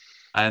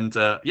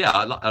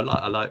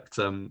liked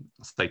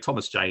say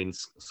Thomas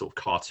Jane's sort of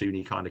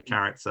cartoony kind of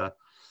character.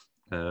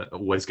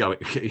 Always going,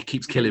 he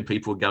keeps killing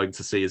people going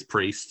to see his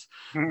priest,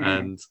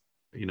 and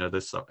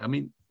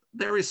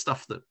there is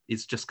stuff that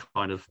is just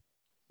kind of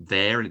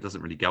there and it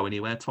doesn't really go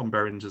anywhere. Tom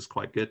Berenger's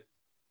quite good,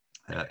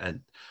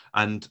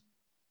 and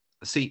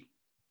see,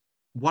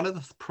 one of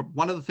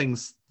the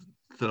things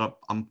that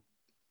I'm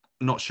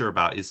not sure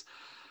about is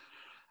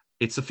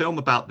it's a film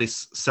about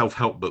this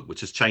self-help book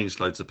which has changed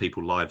loads of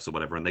people's lives or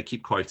whatever, and they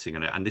keep quoting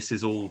in it, and this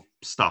is all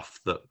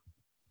stuff that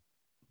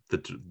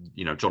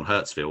John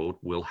Hertzfield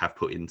will have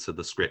put into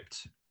the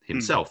script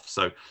himself.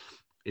 So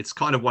it's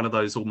kind of one of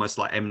those almost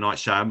like M. Night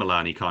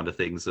Shyamalan-y kind of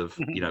things of,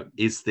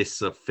 is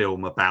this a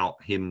film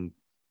about him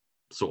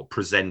sort of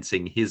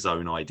presenting his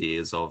own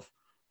ideas of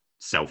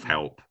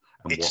self-help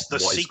and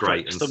what is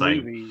great, and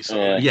saying,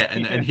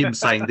 and him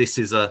saying this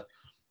is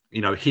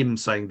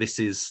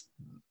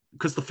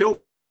because the film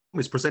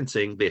is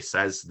presenting this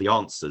as the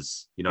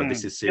answers,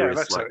 this is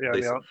serious,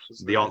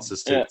 the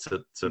answers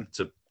to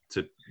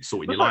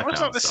sorting your life out.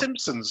 Wasn't that The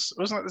Simpsons?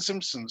 Wasn't that The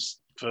Simpsons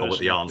version? What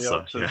the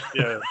answer?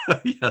 Yeah. I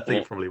think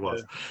it probably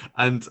was. Yeah.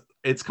 And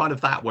it's kind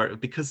of that where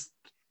because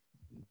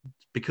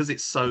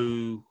it's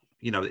so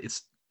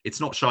it's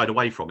not shied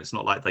away from. It's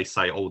not like they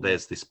say, oh,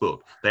 there's this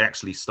book. They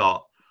actually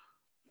start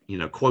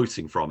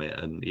quoting from it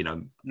and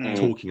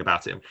talking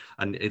about it,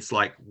 and it's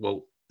like,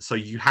 well, so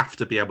you have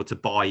to be able to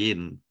buy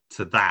in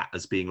to that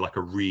as being like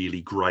a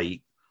really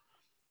great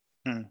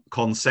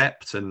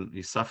concept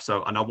and stuff.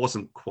 So, and I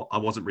wasn't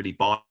really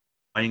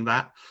buying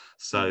that.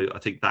 So I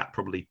think that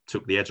probably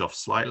took the edge off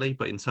slightly.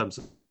 But in terms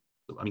of,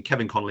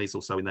 Kevin Connolly's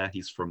also in there.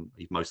 He's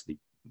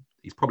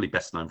probably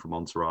best known from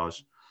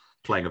Entourage,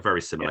 playing a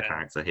very similar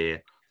character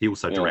here. He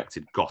also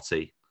directed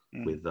Gotti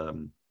with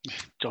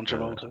John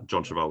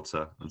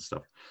Travolta and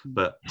stuff.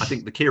 But I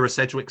think the Kira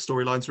Sedgwick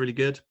storyline's really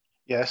good.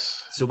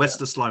 Yes.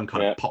 Sylvester Stallone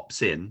kind of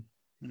pops in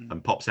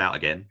and pops out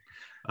again.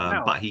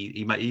 But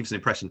he leaves an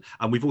impression.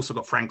 And we've also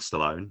got Frank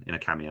Stallone in a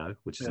cameo,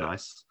 which is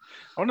nice.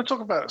 I want to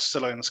talk about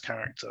Stallone's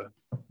character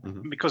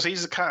because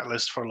he's a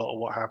catalyst for a lot of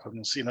what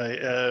happens.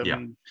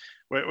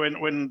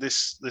 When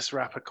this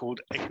rapper called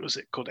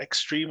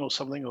Extreme or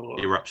something, or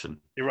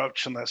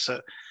Eruption, that's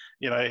it.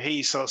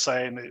 He starts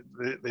saying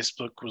that this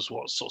book was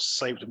what sort of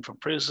saved him from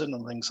prison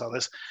and things like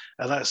this,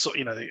 and that sort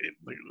it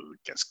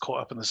gets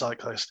caught up in the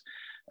zeitgeist.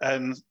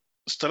 And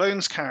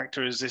Stallone's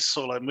character is this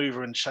sort of like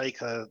mover and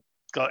shaker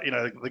guy,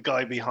 the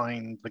guy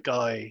behind the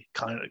guy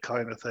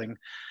kind of thing,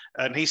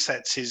 and he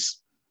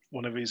sets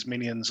one of his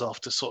minions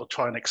off to sort of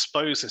try and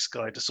expose this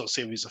guy to sort of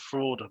see if he's a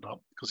fraud or not,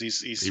 because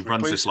he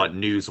runs this like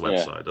news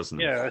website, doesn't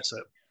he? Yeah, that's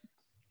it.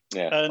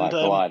 Yeah, and, like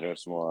Collider or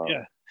somewhere.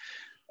 Yeah,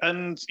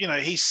 and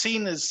he's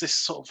seen as this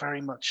sort of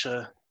very much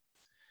a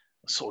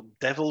sort of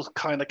devil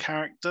kind of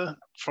character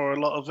for a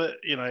lot of it.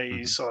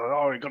 He's sort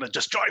of, you've got to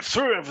just drive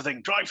through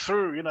everything, don't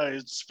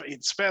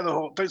spare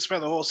the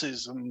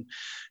horses, and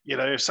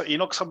if you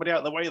knock somebody out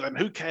of the way, then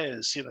who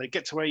cares?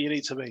 Get to where you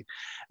need to be.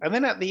 And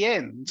then at the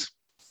end,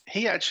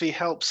 he actually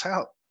helps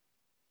out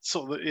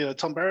sort of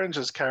Tom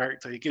Berenger's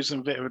character. He gives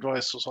him a bit of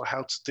advice on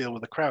how to deal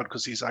with the crowd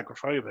because he's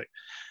agoraphobic,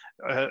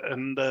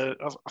 and I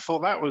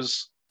thought that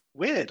was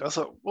weird. I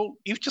thought, well,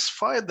 you've just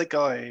fired the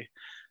guy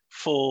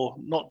for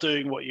not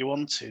doing what you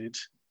wanted,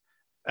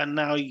 and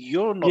now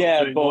you're not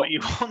doing what you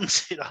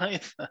wanted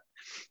either.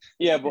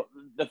 Yeah, but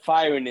the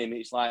firing him,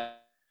 it's like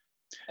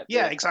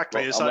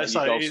exactly. It's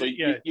like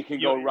you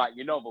can go right,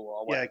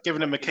 but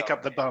giving him a kick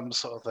up the bum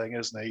sort of thing,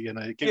 isn't he?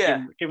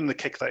 Give him the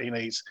kick that he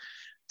needs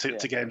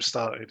to get him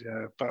started.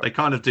 Yeah, but they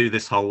kind of do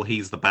this whole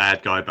he's the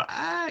bad guy, but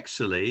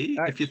actually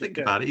if you think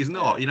about it, he's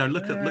not.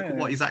 Look at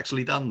what he's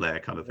actually done there,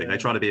 kind of thing. They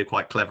try to be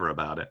quite clever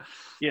about it.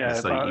 Yeah,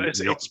 so but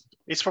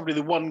it's probably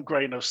the one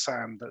grain of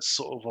sand that's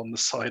sort of on the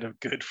side of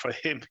good for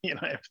him.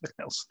 Everything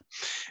else.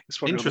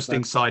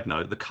 Interesting side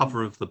note: the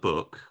cover of the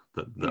book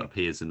that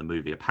appears in the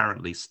movie,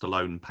 apparently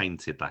Stallone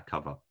painted that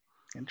cover.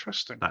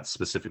 Interesting. That's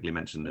specifically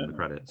mentioned in the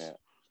credits. Yeah.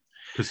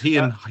 Because he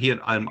and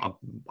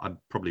I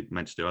probably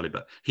mentioned it earlier,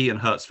 but he and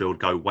Hertzfield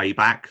go way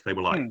back. They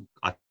were like,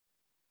 I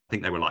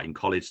think they were like in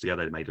college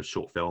together. They made a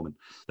short film, and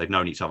they've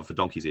known each other for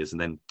donkey's years.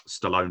 And then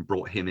Stallone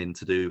brought him in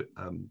to do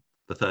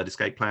the third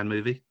Escape Plan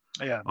movie.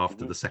 Yeah.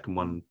 After the second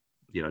one,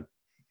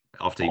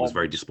 after he was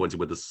very disappointed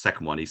with the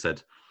second one, he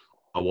said,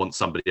 "I want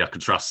somebody I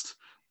can trust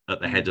at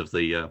the head of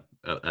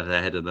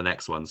the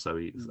next one." So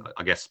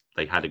I guess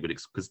they had a good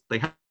because they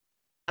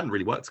hadn't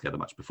really worked together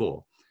much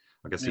before.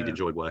 I guess he'd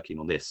enjoyed working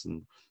on this,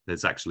 and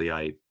there's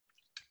actually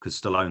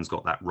because Stallone's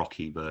got that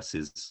Rocky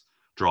versus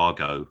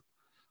Drago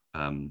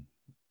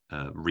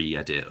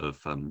re-edit of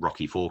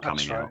Rocky 4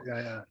 coming out,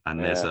 and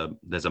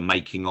there's a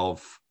making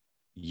of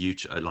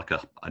YouTube, like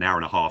an hour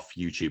and a half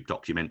YouTube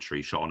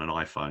documentary shot on an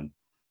iPhone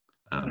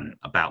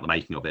about the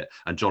making of it,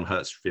 and John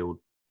Hertzfield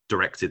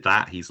directed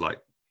that. He's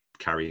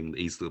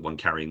the one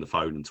carrying the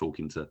phone and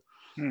talking to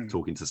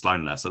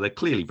Stallone there, so they're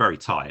clearly very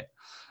tight,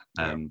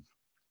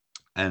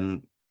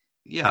 and.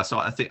 Yeah, so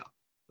I think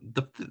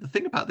the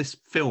thing about this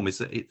film is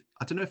that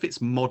I don't know if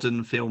it's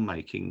modern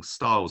filmmaking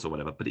styles or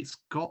whatever, but it's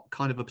got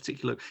kind of a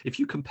particular. If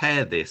you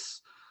compare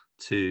this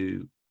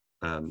to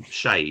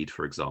Shade,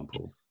 for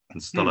example,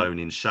 and Stallone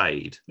in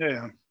Shade,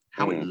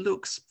 how it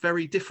looks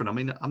very different. I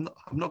mean, I'm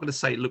not going to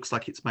say it looks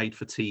like it's made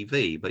for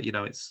TV, but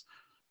it's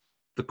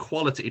the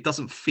quality. It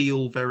doesn't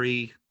feel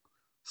very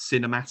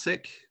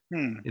cinematic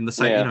in the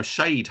same.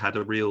 Shade had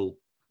a real.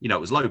 It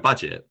was low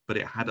budget, but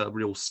it had a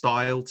real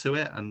style to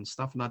it and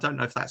stuff. And I don't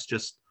know if that's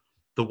just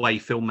the way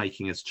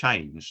filmmaking has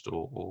changed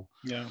or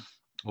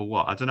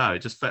what. I don't know.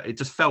 It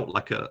just felt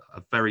like a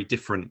very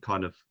different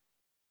kind of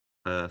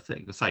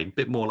thing. To say a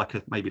bit more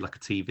like maybe like a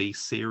TV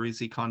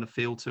series-y kind of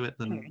feel to it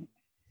than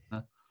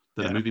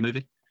a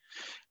movie.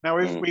 Now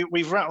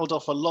we've rattled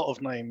off a lot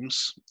of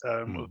names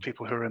of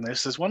people who are in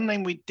this. There's one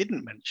name we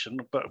didn't mention,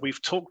 but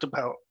we've talked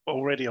about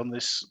already on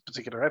this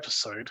particular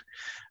episode,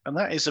 and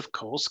that is, of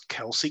course,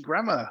 Kelsey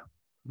Grammer.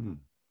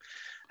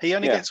 He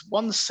only gets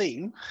one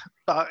scene,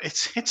 but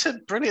it's a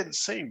brilliant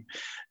scene.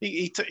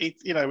 He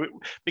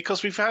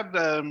because we've had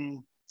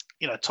Tom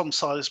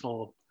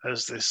Sizemore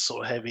as this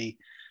sort of heavy,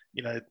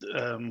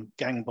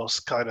 gang boss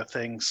kind of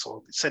thing,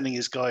 sort of sending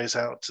his guys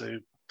out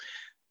to.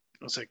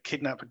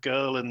 Kidnap a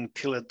girl and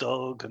kill a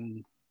dog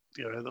and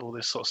all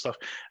this sort of stuff.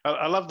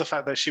 I love the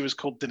fact that she was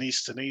called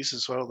Denise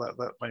as well.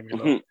 That made me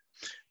laugh.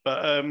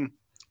 But and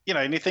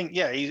you think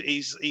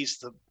he's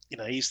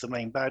the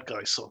main bad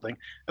guy sort of thing.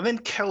 And then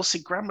Kelsey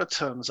Grammer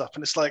turns up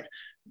and it's like,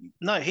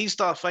 no, he's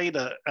Darth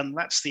Vader and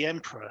that's the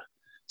Emperor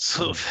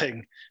sort of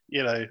thing.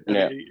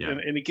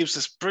 And he gives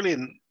this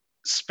brilliant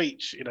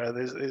speech.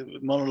 There's a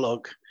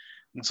monologue.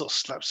 And sort of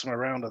slaps him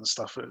around and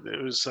stuff.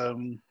 It was,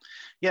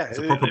 it's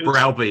a proper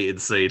browbeating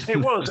scene. It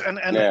was, and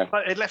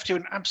it left you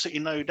in absolutely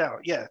no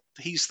doubt. Yeah,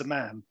 he's the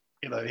man.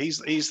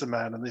 He's the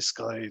man, and this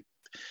guy,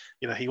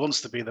 he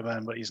wants to be the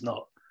man, but he's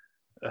not.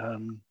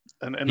 And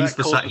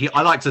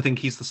I like to think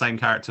he's the same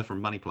character from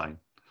Money Plane.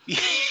 He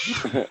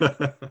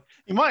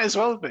might as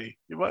well be.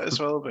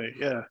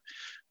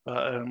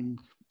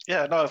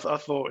 Yeah, but I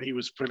thought he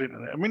was brilliant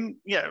in it. I mean,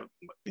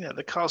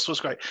 the cast was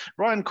great.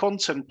 Ryan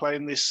Quanten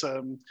playing this,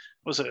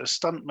 was it a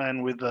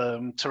stuntman with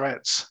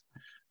Tourette's?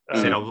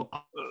 I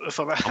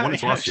wanted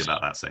to ask you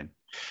about that scene.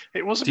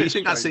 It was. Do you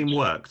think that scene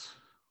worked?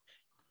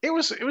 It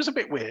was a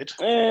bit weird.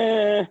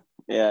 It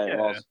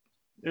was.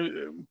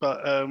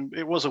 But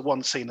it was a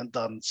one scene and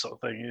done sort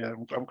of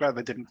thing. I'm glad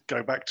they didn't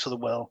go back to the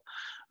well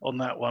on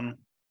that one.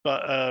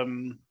 But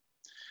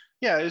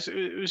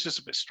it was just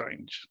a bit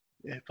strange.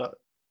 Yeah, but.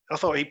 I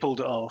thought he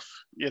pulled it off,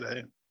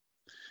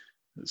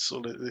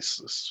 sort of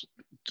this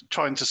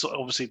trying to sort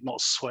of obviously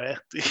not swear,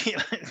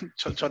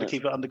 trying to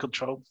keep it under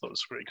control. That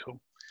was pretty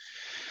cool.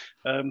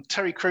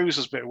 Terry Crews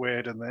was a bit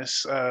weird in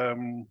this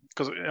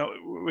because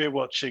we're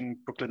watching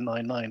Brooklyn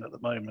Nine-Nine at the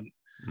moment,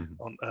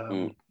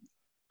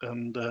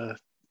 and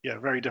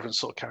very different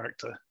sort of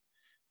character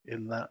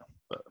in that.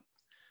 But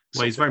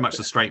well, he's very much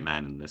a straight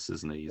man in this,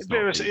 isn't he? He's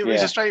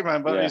a straight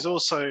man, but he's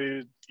also,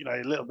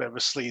 a little bit of a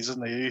sleaze,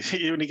 isn't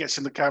he? When he gets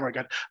in the camera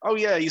going, oh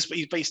yeah, he's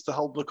based the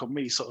whole book on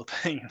me, sort of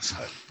thing. So,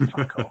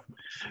 fuck off.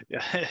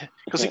 Yeah,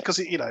 because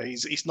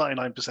he's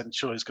 99%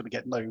 sure he's going to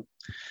get no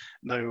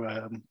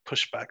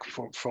pushback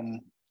from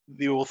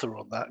the author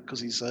on that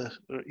because he's a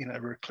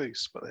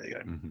recluse. But there you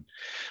go.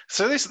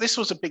 So this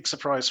was a big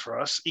surprise for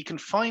us. You can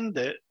find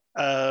it.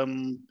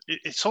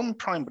 It's on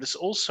Prime, but it's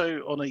also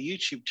on a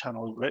YouTube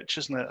channel, Rich,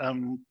 isn't it?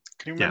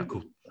 Can you remember?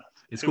 Yeah, cool.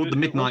 It's called the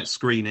Midnight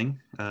Screening.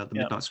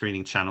 Midnight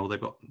Screening channel. If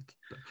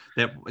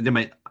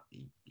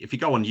you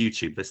go on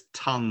YouTube, there's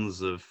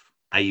tons of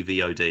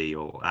AVOD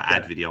or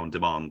ad video on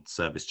demand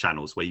service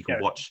channels where you can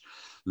watch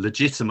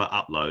legitimate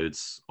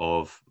uploads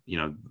of, you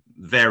know,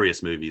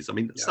 various movies. I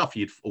mean, stuff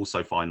you'd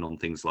also find on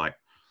things like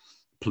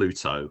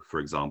Pluto, for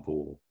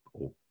example,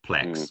 or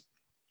Plex.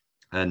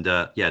 And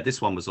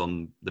this one was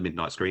on the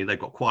midnight screen. They've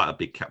got quite a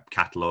big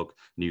catalogue,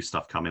 new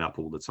stuff coming up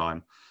all the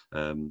time.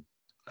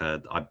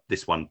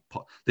 This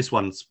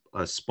one's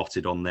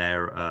spotted on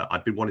there.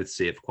 I've been wanting to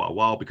see it for quite a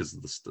while because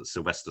of the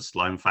Sylvester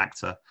Stallone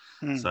factor.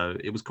 So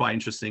it was quite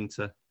interesting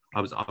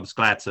I was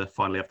glad to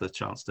finally have the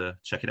chance to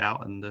check it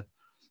out. And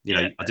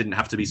I didn't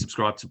have to be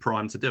subscribed to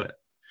Prime to do it.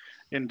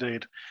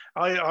 Indeed.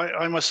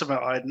 I must admit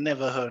I had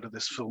never heard of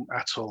this film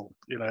at all,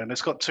 and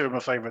it's got two of my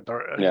favorite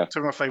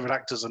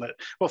actors in it.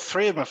 Well,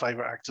 three of my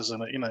favorite actors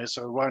in it,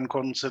 so Ryan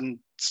Quanten,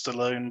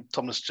 Stallone,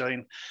 Thomas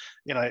Jane.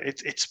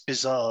 It's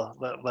bizarre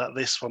that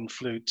this one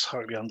flew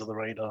totally under the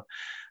radar.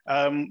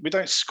 We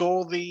don't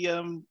score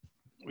the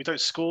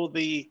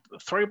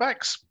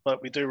throwbacks,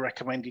 but we do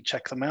recommend you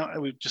check them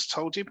out. We've just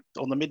told you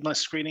on the Midnight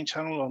Screening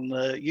channel on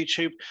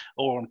YouTube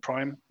or on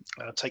Prime.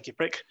 Take your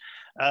pick.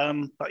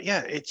 But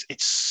yeah,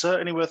 it's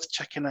certainly worth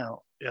checking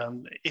out,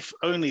 if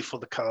only for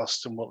the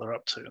cast and what they're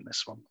up to in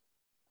this one.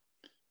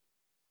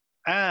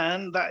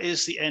 And that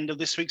is the end of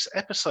this week's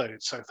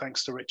episode. So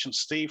thanks to Rich and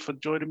Steve for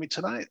joining me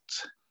tonight.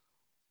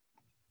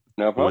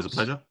 No problem. Always a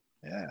pleasure.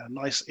 Yeah, a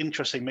nice,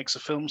 interesting mix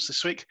of films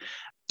this week.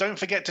 Don't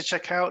forget to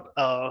check out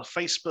our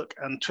Facebook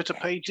and Twitter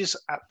pages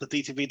at the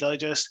DTV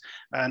Digest,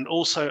 and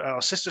also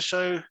our sister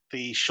show,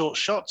 The Short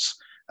Shots,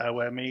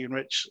 where me and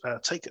Rich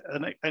take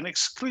an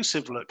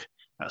exclusive look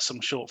at some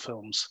short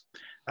films.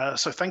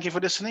 So thank you for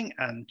listening,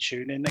 and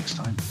tune in next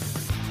time.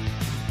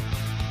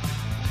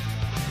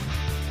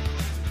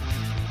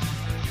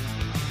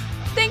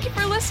 Thank you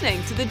for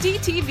listening to the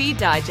DTV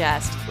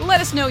Digest. Let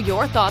us know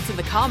your thoughts in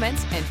the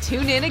comments and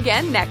tune in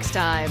again next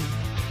time.